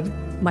God.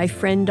 My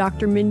friend,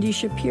 Dr. Mindy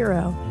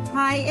Shapiro.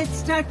 Hi,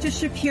 it's Dr.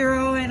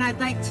 Shapiro, and I'd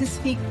like to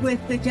speak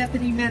with the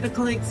Deputy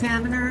Medical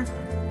Examiner.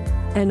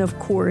 And of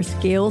course,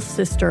 Gail's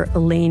sister,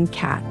 Elaine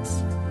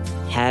Katz.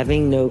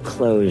 Having no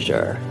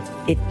closure,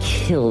 it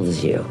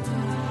kills you.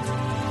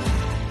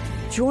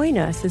 Join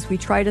us as we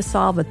try to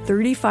solve a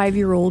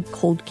 35-year-old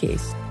cold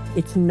case.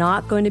 It's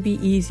not going to be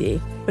easy,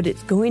 but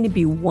it's going to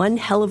be one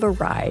hell of a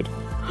ride.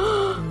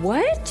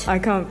 What? I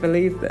can't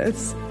believe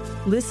this.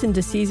 Listen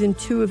to season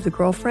 2 of The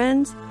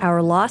Girlfriends,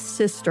 Our Lost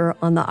Sister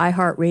on the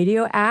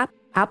iHeartRadio app,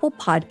 Apple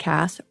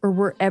Podcasts, or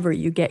wherever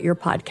you get your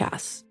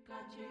podcasts.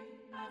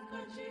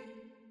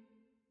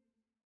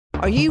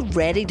 Are you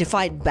ready to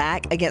fight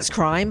back against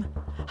crime?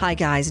 Hi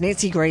guys,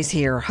 Nancy Grace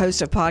here,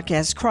 host of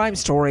podcast Crime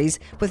Stories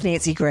with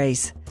Nancy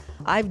Grace.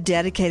 I've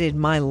dedicated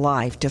my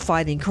life to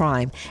fighting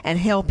crime and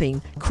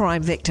helping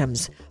crime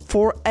victims.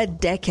 For a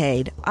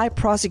decade, I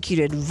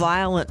prosecuted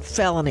violent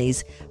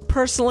felonies,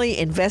 personally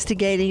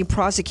investigating,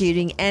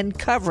 prosecuting, and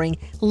covering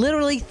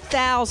literally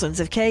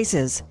thousands of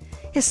cases.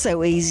 It's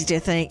so easy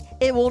to think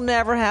it will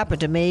never happen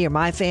to me or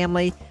my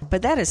family,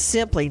 but that is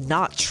simply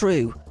not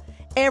true.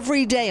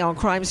 Every day on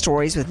Crime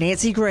Stories with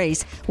Nancy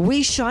Grace,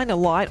 we shine a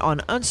light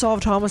on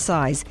unsolved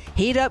homicides,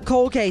 heat up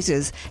cold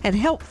cases, and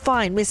help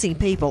find missing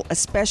people,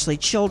 especially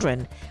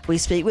children. We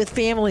speak with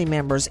family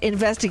members,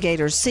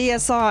 investigators,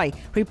 CSI,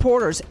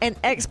 reporters, and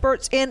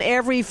experts in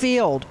every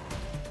field.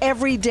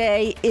 Every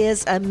day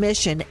is a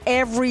mission.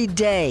 Every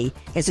day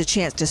is a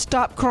chance to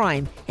stop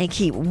crime and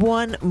keep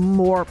one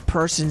more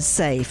person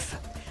safe.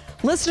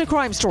 Listen to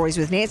Crime Stories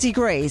with Nancy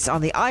Grace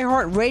on the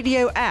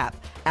iHeartRadio app,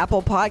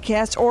 Apple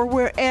Podcasts, or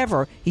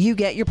wherever you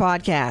get your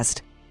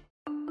podcast.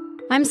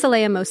 I'm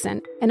Saleha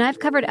Mohsin, and I've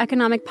covered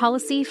economic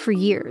policy for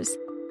years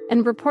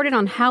and reported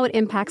on how it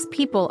impacts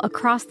people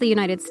across the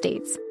United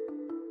States.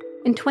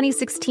 In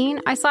 2016,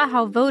 I saw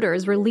how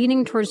voters were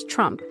leaning towards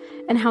Trump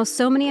and how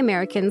so many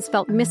Americans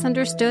felt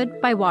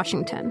misunderstood by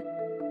Washington.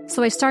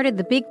 So I started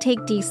The Big Take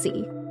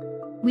DC.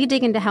 We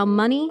dig into how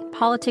money,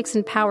 politics,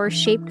 and power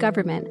shape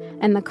government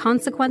and the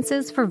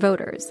consequences for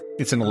voters.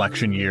 It's an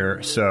election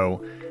year,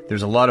 so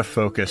there's a lot of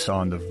focus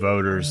on the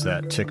voters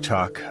that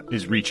TikTok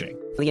is reaching.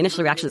 The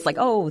initial reaction is like,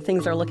 oh,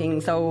 things are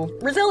looking so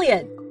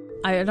resilient.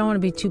 I don't want to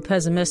be too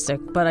pessimistic,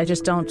 but I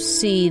just don't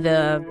see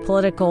the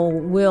political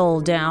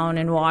will down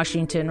in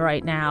Washington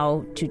right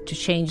now to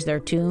change their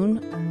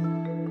tune.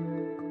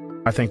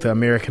 I think the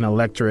American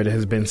electorate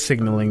has been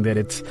signaling that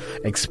it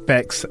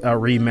expects a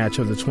rematch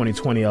of the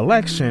 2020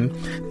 election.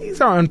 These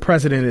are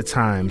unprecedented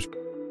times.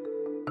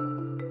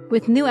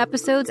 With new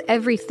episodes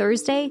every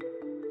Thursday,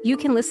 you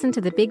can listen to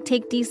The Big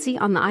Take DC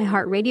on the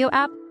iHeartRadio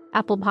app,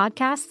 Apple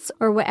Podcasts,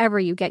 or wherever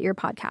you get your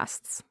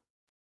podcasts.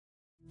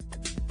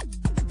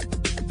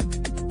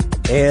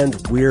 And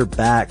we're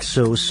back.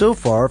 So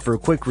far, for a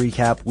quick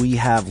recap, we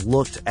have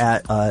looked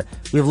at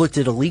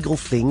illegal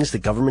things that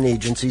government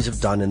agencies have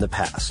done in the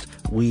past.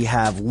 We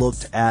have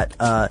looked at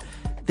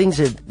things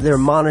that their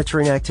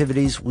monitoring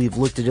activities. We've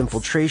looked at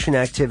infiltration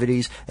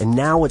activities, and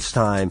now it's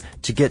time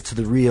to get to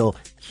the real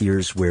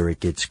here's where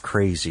it gets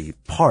crazy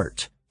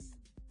part.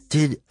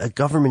 Did a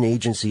government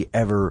agency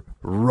ever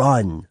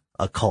run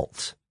a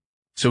cult?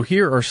 So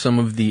here are some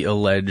of the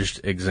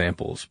alleged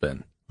examples,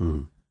 Ben.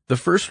 The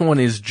first one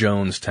is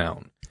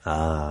Jonestown.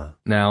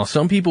 Now,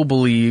 some people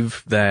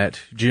believe that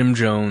Jim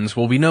Jones,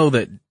 well, we know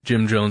that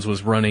Jim Jones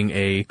was running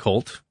a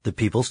cult. The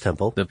People's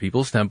Temple. The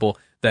People's Temple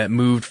that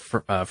moved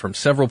from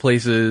several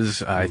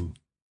places. I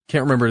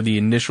can't remember the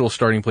initial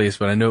starting place,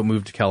 but I know it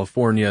moved to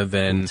California,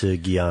 then to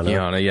Guyana.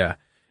 Guyana, yeah.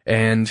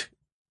 And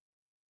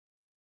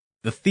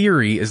the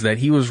theory is that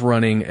he was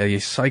running a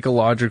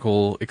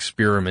psychological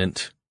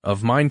experiment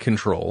of mind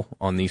control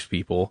on these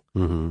people.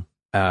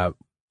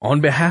 On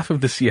behalf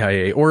of the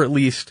CIA, or at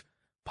least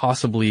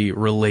possibly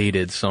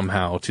related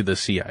somehow to the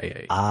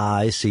CIA.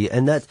 I see.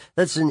 And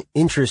that's an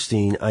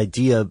interesting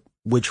idea,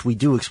 which we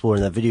do explore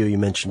in that video you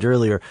mentioned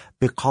earlier,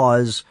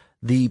 because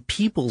the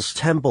People's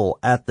Temple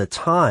at the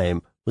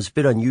time was a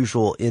bit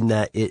unusual in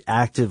that it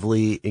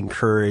actively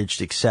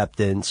encouraged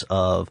acceptance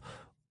of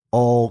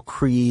all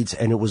creeds,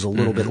 and it was a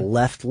little bit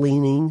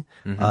left-leaning,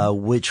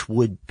 which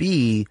would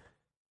be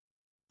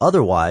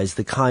otherwise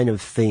the kind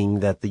of thing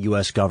that the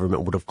U.S.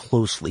 government would have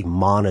closely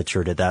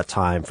monitored at that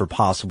time for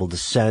possible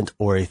dissent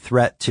or a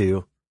threat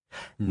to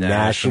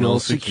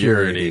national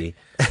security.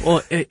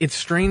 Well, it's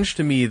strange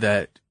to me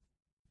that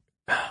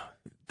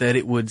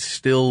it would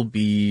still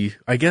be,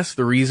 I guess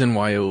the reason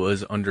why it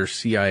was under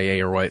CIA,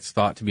 or why it's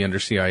thought to be under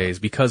CIA, is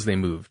because they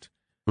moved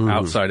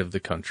outside of the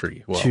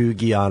country. Well, to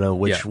Guyana,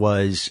 which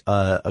was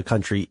a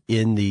country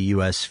in the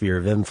U.S. sphere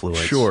of influence.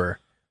 Sure.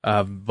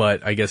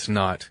 But I guess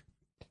not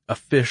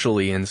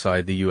officially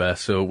inside the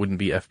U.S., so it wouldn't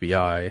be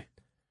FBI.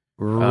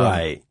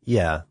 Right,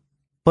 yeah.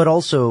 But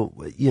also,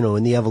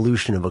 in the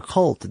evolution of a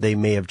cult, they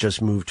may have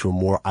just moved to a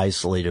more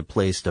isolated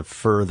place to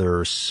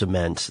further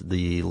cement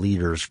the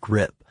leader's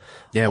grip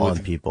on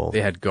people.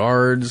 They had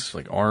guards,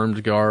 like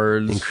armed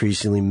guards.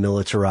 Increasingly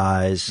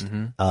militarized.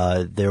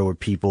 There were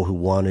people who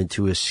wanted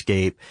to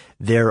escape.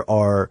 There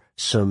are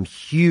some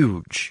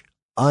huge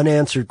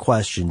unanswered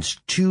questions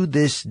to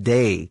this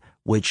day,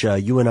 which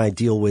you and I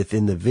deal with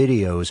in the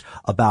videos,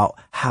 about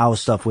how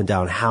stuff went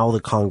down, how the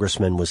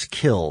congressman was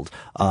killed,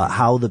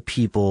 how the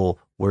people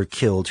were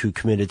killed who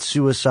committed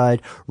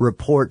suicide,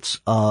 reports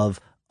of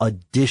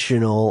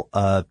additional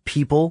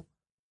people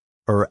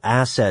or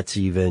assets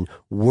even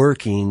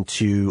working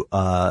to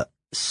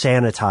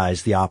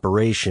sanitize the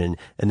operation,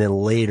 and then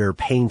later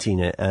painting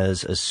it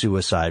as a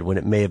suicide when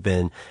it may have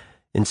been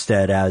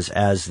instead, as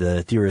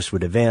the theorists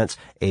would advance,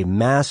 a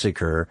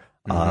massacre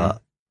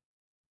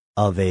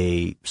of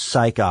a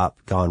psyop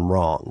gone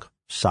wrong.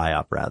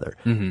 PSYOP rather.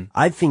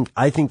 I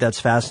think that's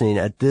fascinating.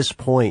 At this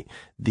point,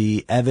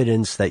 the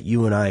evidence that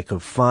you and I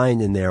could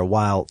find in there,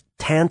 while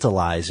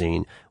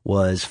tantalizing,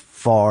 was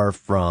far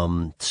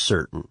from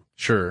certain.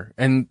 Sure.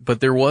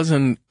 But there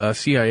wasn't a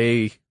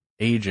CIA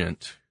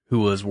agent who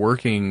was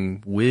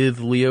working with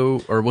Leo,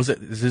 or is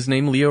his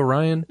name Leo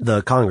Ryan?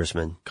 The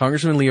congressman.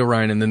 Congressman Leo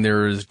Ryan, and then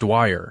there's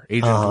Dwyer,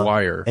 Agent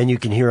Dwyer. And you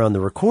can hear on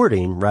the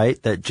recording,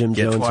 right, that Jim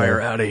Jones... Get Dwyer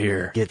out of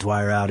here. Get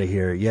Dwyer out of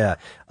here, yeah.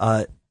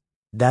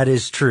 That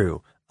is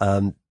true.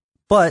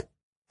 But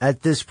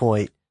at this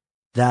point,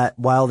 that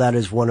while that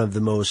is one of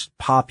the most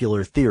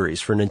popular theories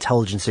for an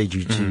intelligence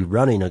agency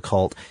running a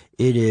cult,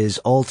 it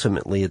is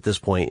ultimately, at this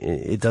point,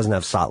 it doesn't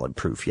have solid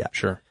proof yet.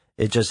 Sure.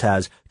 It just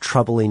has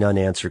troubling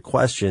unanswered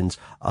questions.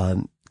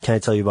 Can I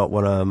tell you about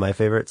one of my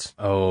favorites?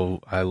 Oh,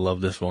 I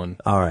love this one.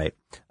 All right.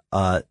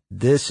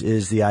 This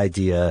is the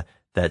idea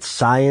that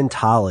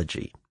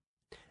Scientology,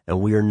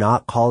 and we are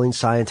not calling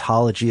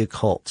Scientology a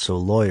cult, so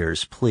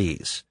lawyers,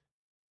 please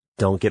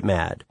don't get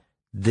mad.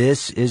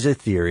 This is a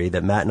theory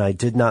that Matt and I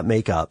did not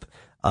make up,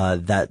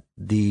 that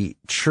the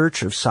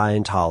Church of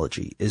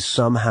Scientology is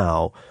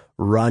somehow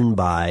run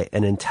by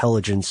an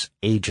intelligence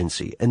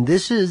agency. And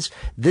this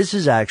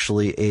is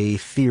actually a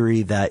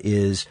theory that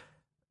is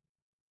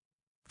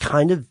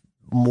kind of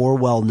more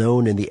well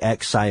known in the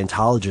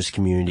ex-Scientologist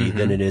community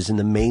than it is in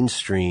the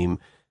mainstream,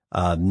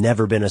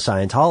 never been a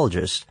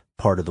Scientologist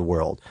part of the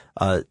world.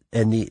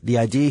 And the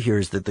idea here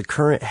is that the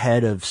current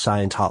head of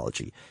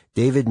Scientology,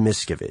 David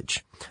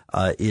Miscavige,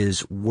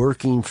 is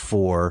working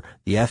for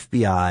the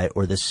FBI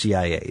or the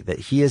CIA, that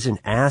he is an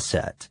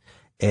asset.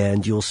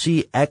 And you'll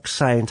see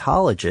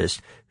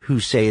ex-Scientologists who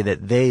say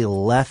that they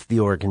left the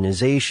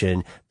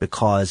organization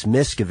because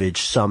Miscavige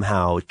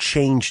somehow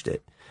changed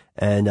it.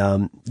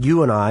 And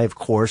you and I, of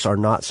course, are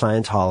not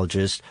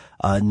Scientologists,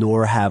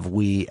 nor have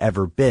we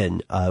ever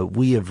been.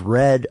 We have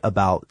read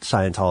about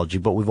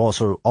Scientology, but we've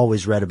also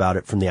always read about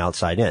it from the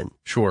outside in.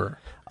 Sure.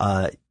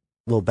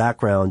 Little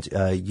background,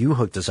 you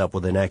hooked us up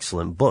with an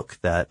excellent book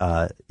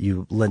that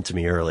you lent to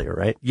me earlier,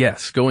 right?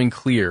 Yes, Going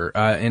Clear.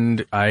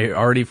 And I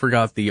already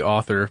forgot the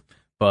author,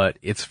 but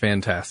it's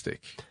fantastic.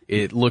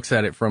 It looks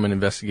at it from an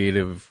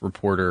investigative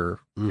reporter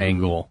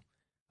angle,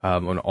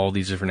 on all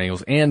these different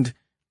angles. And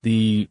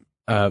the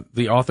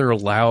author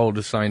allowed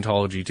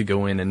Scientology to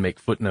go in and make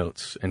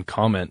footnotes and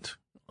comment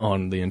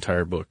on the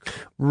entire book.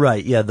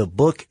 Right. Yeah. The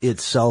book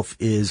itself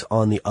is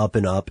on the up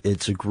and up.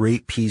 It's a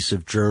great piece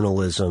of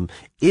journalism.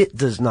 It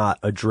does not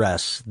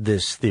address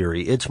this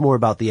theory. It's more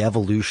about the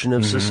evolution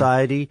of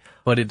society.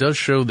 But it does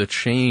show the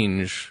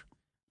change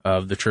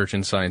of the church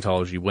in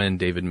Scientology when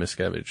David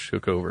Miscavige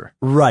took over.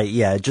 Right.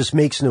 Yeah. It just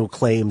makes no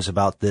claims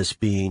about this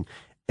being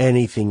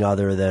anything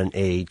other than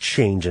a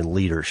change in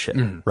leadership.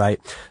 Right.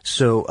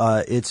 So,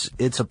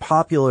 it's a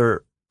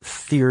popular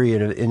theory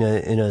in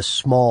a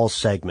small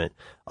segment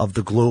of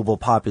the global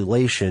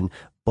population,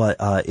 but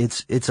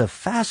it's a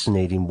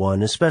fascinating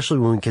one, especially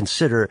when we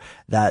consider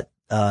that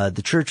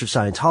the Church of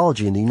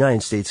Scientology and the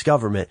United States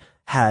government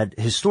had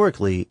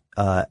historically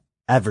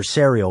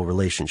adversarial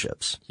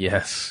relationships.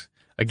 Yes,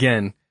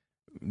 again,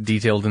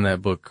 detailed in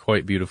that book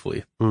quite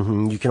beautifully.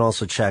 You can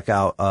also check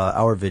out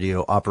our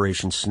video,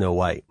 Operation Snow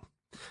White.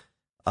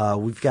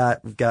 We've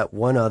got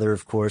one other,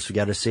 of course. We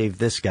got to save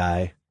this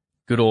guy.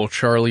 Good old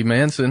Charlie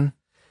Manson.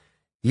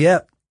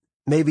 Yep.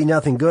 Maybe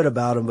nothing good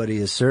about him, but he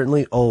is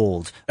certainly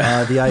old.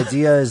 The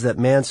idea is that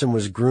Manson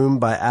was groomed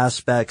by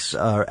assets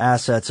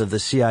of the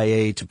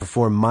CIA to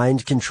perform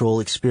mind control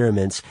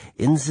experiments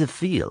in the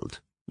field.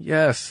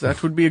 Yes,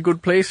 that would be a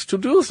good place to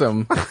do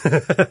them.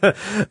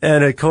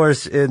 And of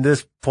course, at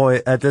this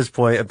point,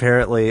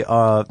 apparently,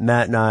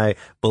 Matt and I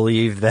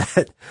believe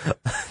that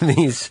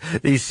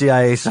these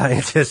CIA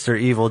scientists are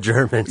evil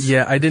Germans.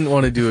 Yeah, I didn't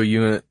want to do a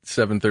Unit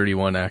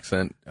 731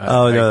 accent.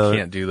 No. I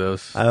can't do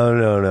those. Oh,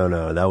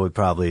 no. That would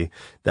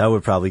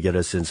probably get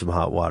us in some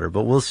hot water,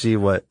 but we'll see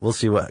what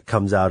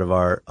comes out of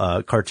our,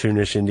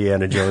 cartoonish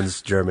Indiana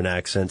Jones German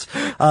accents.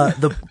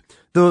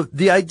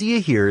 The idea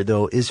here,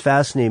 though, is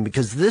fascinating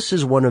because this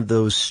is one of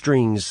those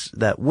strings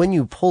that when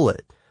you pull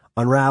it,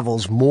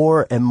 unravels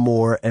more and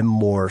more and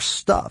more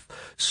stuff.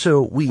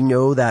 So we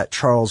know that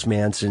Charles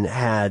Manson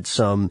had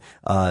some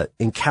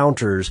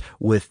encounters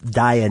with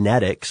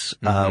Dianetics,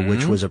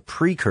 which was a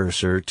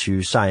precursor to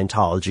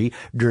Scientology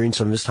during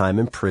some of his time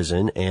in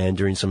prison and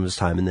during some of his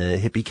time in the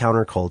hippie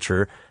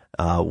counterculture,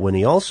 when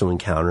he also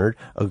encountered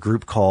a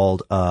group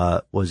called,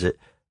 is it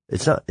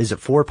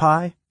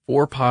 4Pi?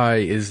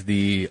 4Pi is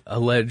the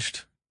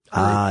alleged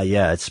group.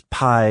 Yeah, it's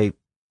Pi,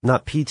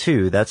 not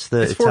P2. That's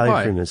the it's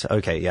Italian Freemasons.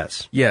 Okay,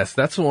 yes. Yes,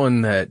 that's the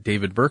one that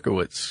David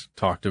Berkowitz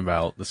talked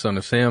about, the Son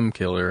of Sam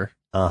killer.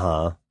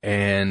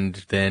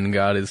 And then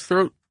got his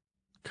throat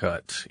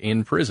cut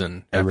in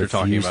prison after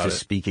talking about it. Refused to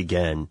speak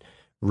again.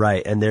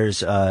 Right, and there's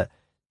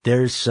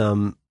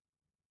some,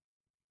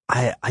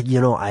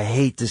 I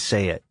hate to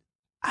say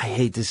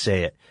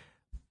it,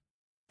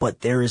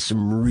 but there is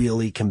some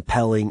really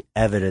compelling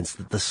evidence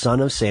that the Son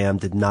of Sam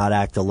did not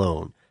act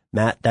alone.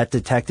 Matt, that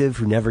detective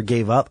who never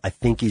gave up, I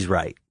think he's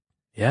right.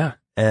 Yeah.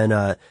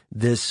 And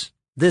this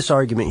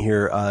argument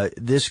here,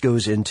 this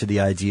goes into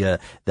the idea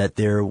that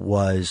there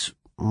was,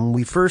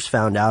 we first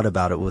found out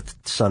about it with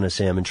Son of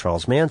Sam and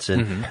Charles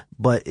Manson,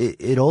 but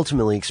it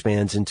ultimately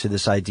expands into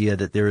this idea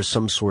that there is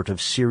some sort of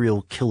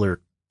serial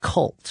killer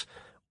cult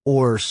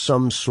or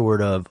some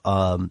sort of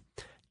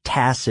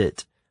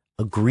tacit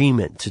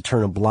agreement to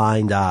turn a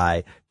blind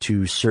eye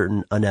to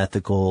certain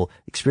unethical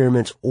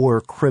experiments or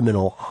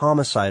criminal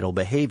homicidal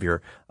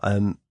behavior.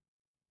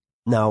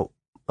 Now,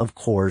 of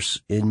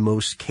course, in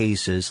most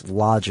cases,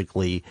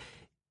 logically,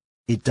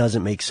 it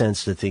doesn't make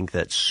sense to think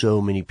that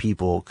so many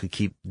people could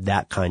keep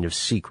that kind of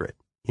secret.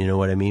 You know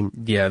what I mean?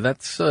 Yeah,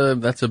 that's a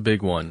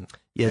big one.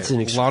 Yeah, it's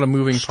a lot of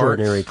moving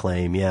extraordinary parts.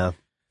 claim. Yeah,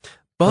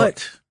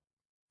 but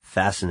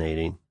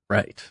fascinating,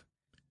 right?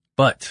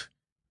 But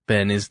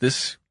Ben, is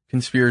this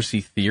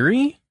conspiracy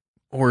theory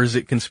or is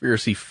it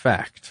conspiracy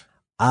fact?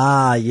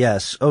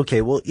 Yes.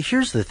 Okay. Well,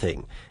 here's the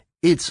thing.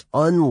 It's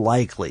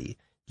unlikely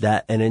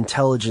that an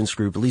intelligence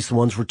group, at least the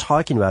ones we're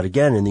talking about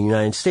again in the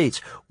United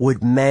States,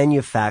 would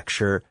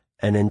manufacture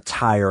an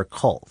entire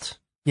cult.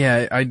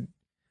 Yeah,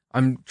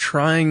 I'm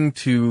trying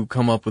to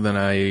come up with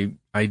an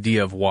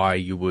idea of why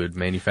you would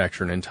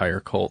manufacture an entire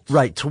cult.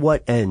 Right. To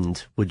what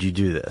end would you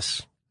do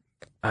this?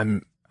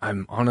 I'm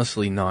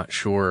honestly not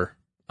sure.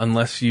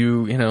 Unless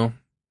you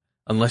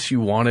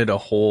wanted a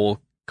whole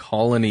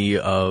colony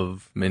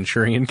of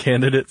Manchurian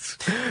candidates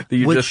that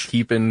you just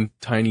keep in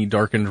tiny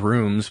darkened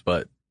rooms,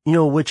 but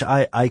which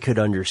I could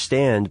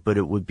understand, but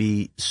it would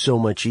be so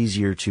much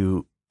easier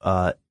to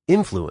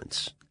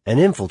influence and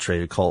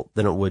infiltrate a cult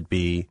than it would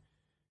be,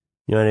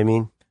 you know what I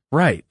mean?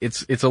 Right.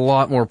 It's a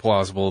lot more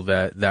plausible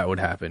that would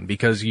happen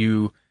because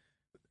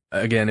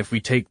again, if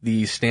we take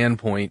the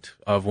standpoint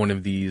of one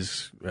of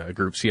these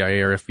groups,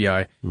 CIA or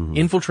FBI,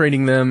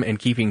 infiltrating them and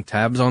keeping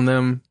tabs on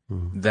them,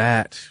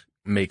 that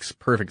makes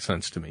perfect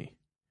sense to me.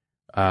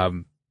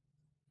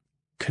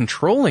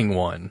 Controlling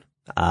one.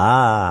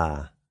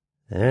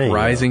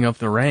 Rising up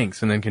the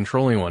ranks and then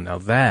controlling one. Now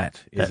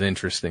that is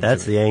interesting.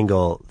 That's the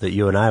angle that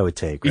you and I would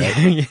take,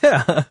 right?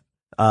 Yeah.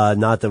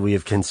 Not that we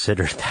have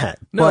considered that.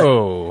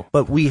 No.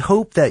 But we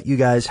hope that you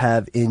guys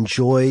have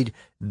enjoyed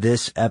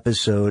this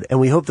episode, and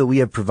we hope that we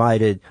have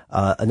provided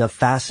enough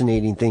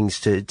fascinating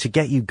things to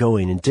get you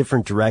going in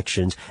different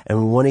directions. And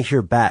we want to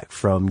hear back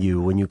from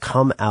you when you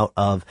come out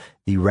of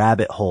the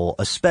rabbit hole,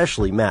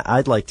 especially Matt.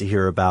 I'd like to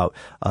hear about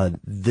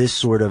this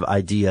sort of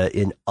idea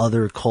in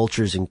other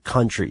cultures and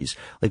countries.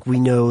 Like we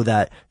know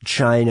that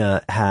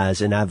China has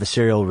an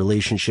adversarial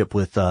relationship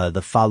with the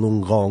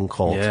Falun Gong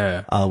cult,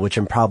 which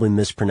I'm probably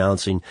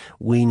mispronouncing.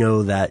 We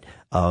know that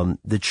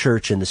the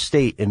church and the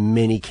state in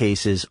many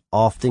cases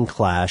often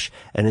clash,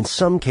 and in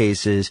some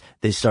cases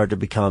they start to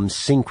become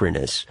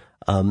synchronous.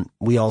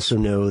 We also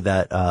know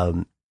that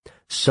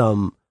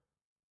some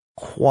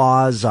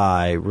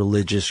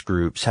quasi-religious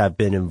groups have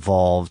been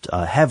involved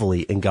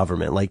heavily in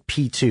government, like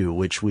P2,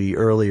 which we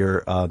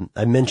earlier,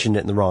 I mentioned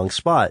it in the wrong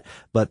spot,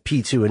 but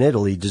P2 in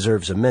Italy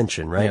deserves a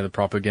mention, right? Yeah, the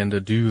Propaganda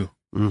do.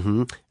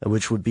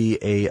 Which would be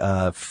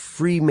a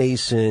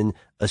Freemason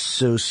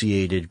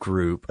associated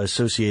group,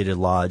 associated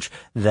lodge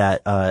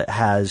that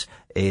has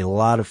had a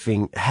lot of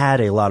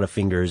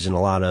fingers in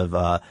a lot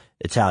of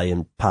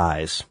Italian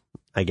pies,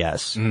 I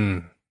guess.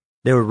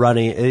 They were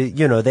running,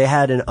 they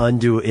had an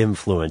undue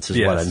influence is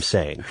what I'm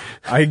saying.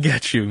 I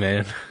get you,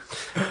 man.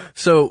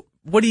 So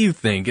what do you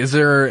think? Is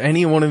there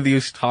any one of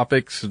these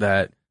topics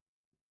that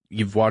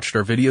you've watched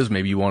our videos?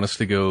 Maybe you want us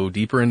to go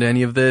deeper into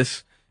any of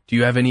this? Do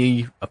you have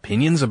any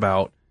opinions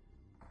about,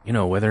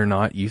 whether or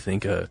not you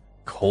think a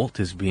cult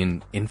is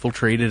being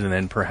infiltrated and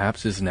then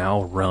perhaps is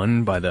now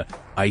run by the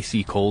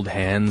icy cold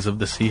hands of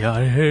the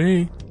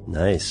CIA?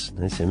 Nice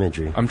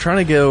imagery. I'm trying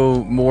to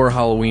go more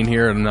Halloween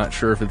here. I'm not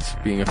sure if it's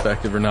being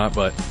effective or not,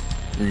 but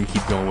we're going to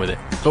keep going with it.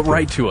 But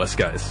write to us,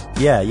 guys.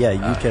 Yeah.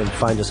 You can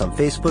find us on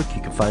Facebook.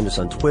 You can find us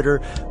on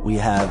Twitter. We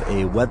have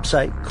a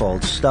website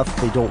called Stuff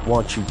They Don't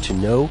Want You to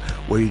Know,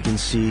 where you can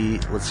see,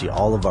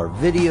 all of our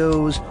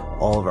videos,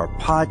 all of our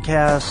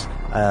podcasts.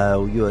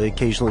 You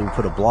occasionally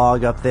put a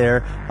blog up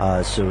there.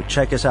 So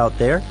check us out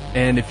there.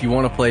 And if you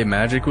want to play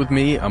Magic with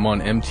me, I'm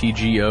on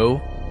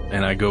MTGO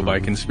and I go by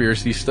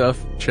Conspiracy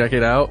Stuff. Check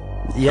it out.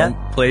 Yeah.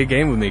 Come play a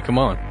game with me. Come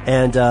on.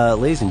 And,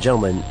 ladies and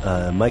gentlemen,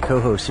 my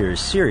co-host here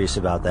is serious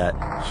about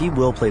that. He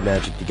will play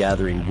Magic the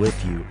Gathering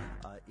with you.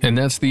 And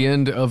that's the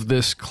end of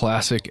this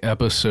classic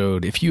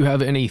episode. If you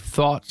have any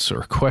thoughts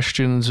or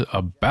questions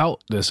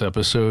about this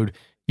episode,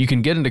 you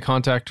can get into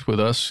contact with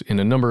us in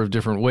a number of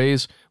different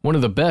ways. One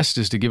of the best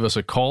is to give us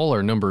a call.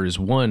 Our number is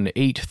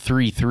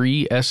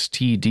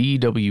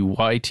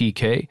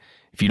 1-833-STDWYTK.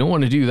 If you don't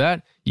want to do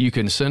that, you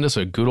can send us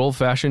a good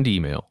old-fashioned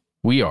email.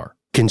 We are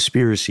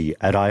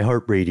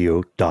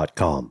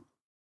conspiracy@iheartradio.com.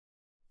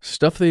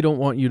 Stuff They Don't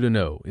Want You to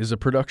Know is a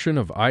production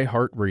of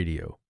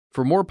iHeartRadio.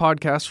 For more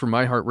podcasts from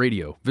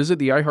iHeartRadio, visit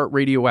the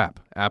iHeartRadio app,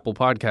 Apple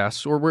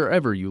Podcasts, or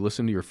wherever you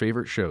listen to your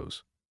favorite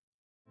shows.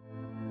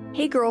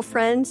 Hey,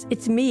 girlfriends,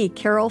 it's me,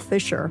 Carol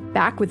Fisher,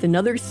 back with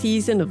another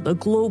season of the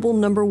global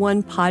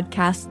 #1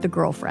 podcast, The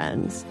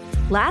Girlfriends.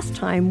 Last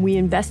time, we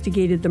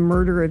investigated the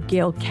murder of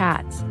Gail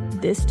Katz.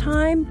 This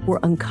time, we're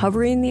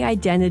uncovering the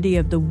identity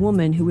of the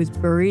woman who was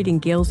buried in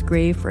Gail's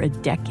grave for a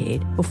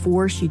decade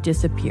before she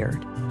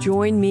disappeared.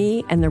 Join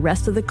me and the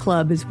rest of the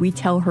club as we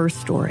tell her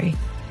story.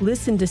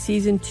 Listen to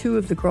Season 2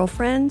 of The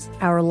Girlfriends,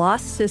 Our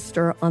Lost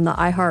Sister on the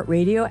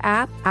iHeartRadio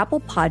app,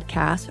 Apple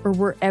Podcasts, or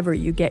wherever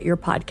you get your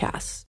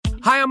podcasts.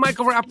 Hi, I'm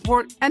Michael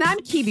Rappaport. And I'm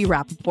Kibi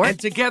Rappaport. And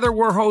together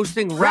we're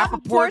hosting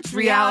Rappaport's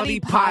Reality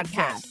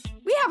Podcast.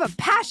 We have a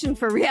passion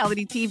for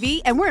reality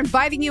TV, and we're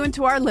inviting you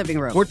into our living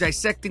room. We're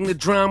dissecting the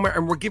drama,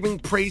 and we're giving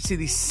praise to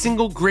the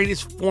single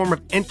greatest form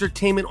of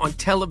entertainment on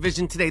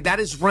television today.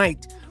 That is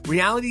right.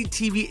 Reality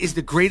TV is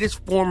the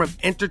greatest form of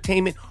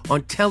entertainment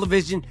on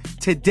television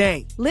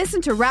today.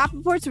 Listen to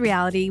Rappaport's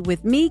Reality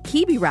with me,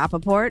 Kibi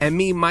Rappaport. And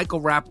me,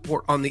 Michael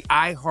Rappaport, on the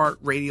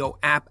iHeartRadio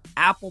app,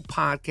 Apple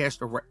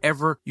Podcast, or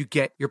wherever you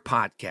get your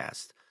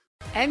podcast.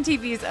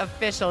 MTV's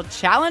official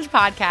Challenge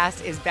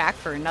podcast is back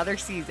for another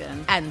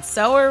season. And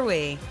so are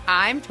we.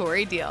 I'm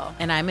Tori Deal.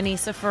 And I'm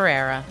Anissa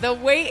Ferreira. The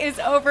wait is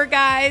over,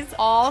 guys.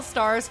 All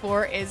Stars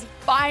 4 is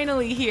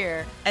finally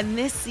here. And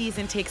this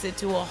season takes it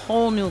to a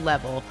whole new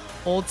level.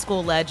 Old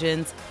school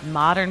legends,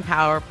 modern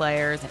power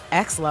players, and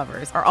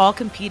ex-lovers are all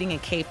competing in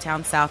Cape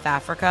Town, South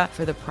Africa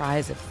for the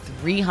prize of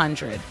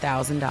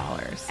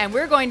 $300,000. And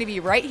we're going to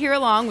be right here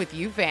along with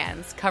you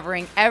fans,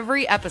 covering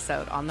every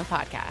episode on the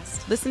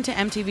podcast. Listen to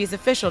MTV's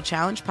official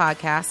Challenge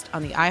podcast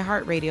on the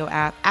iHeartRadio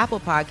app,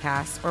 Apple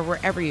Podcasts, or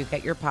wherever you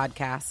get your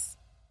podcasts.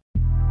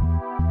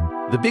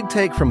 The Big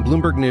Take from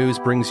Bloomberg News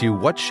brings you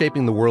what's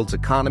shaping the world's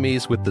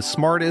economies with the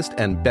smartest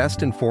and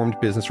best-informed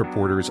business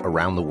reporters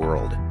around the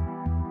world.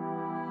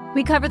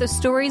 We cover the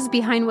stories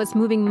behind what's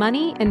moving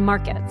money and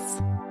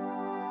markets,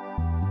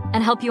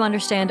 and help you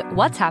understand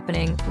what's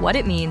happening, what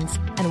it means,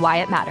 and why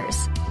it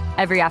matters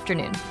every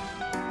afternoon.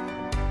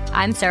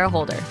 I'm Sarah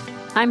Holder.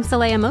 I'm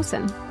Saleha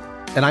Mohsin.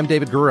 And I'm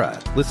David Gura.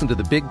 Listen to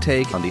The Big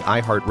Take on the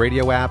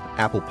iHeartRadio app,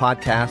 Apple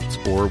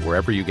Podcasts, or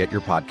wherever you get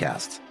your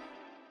podcasts.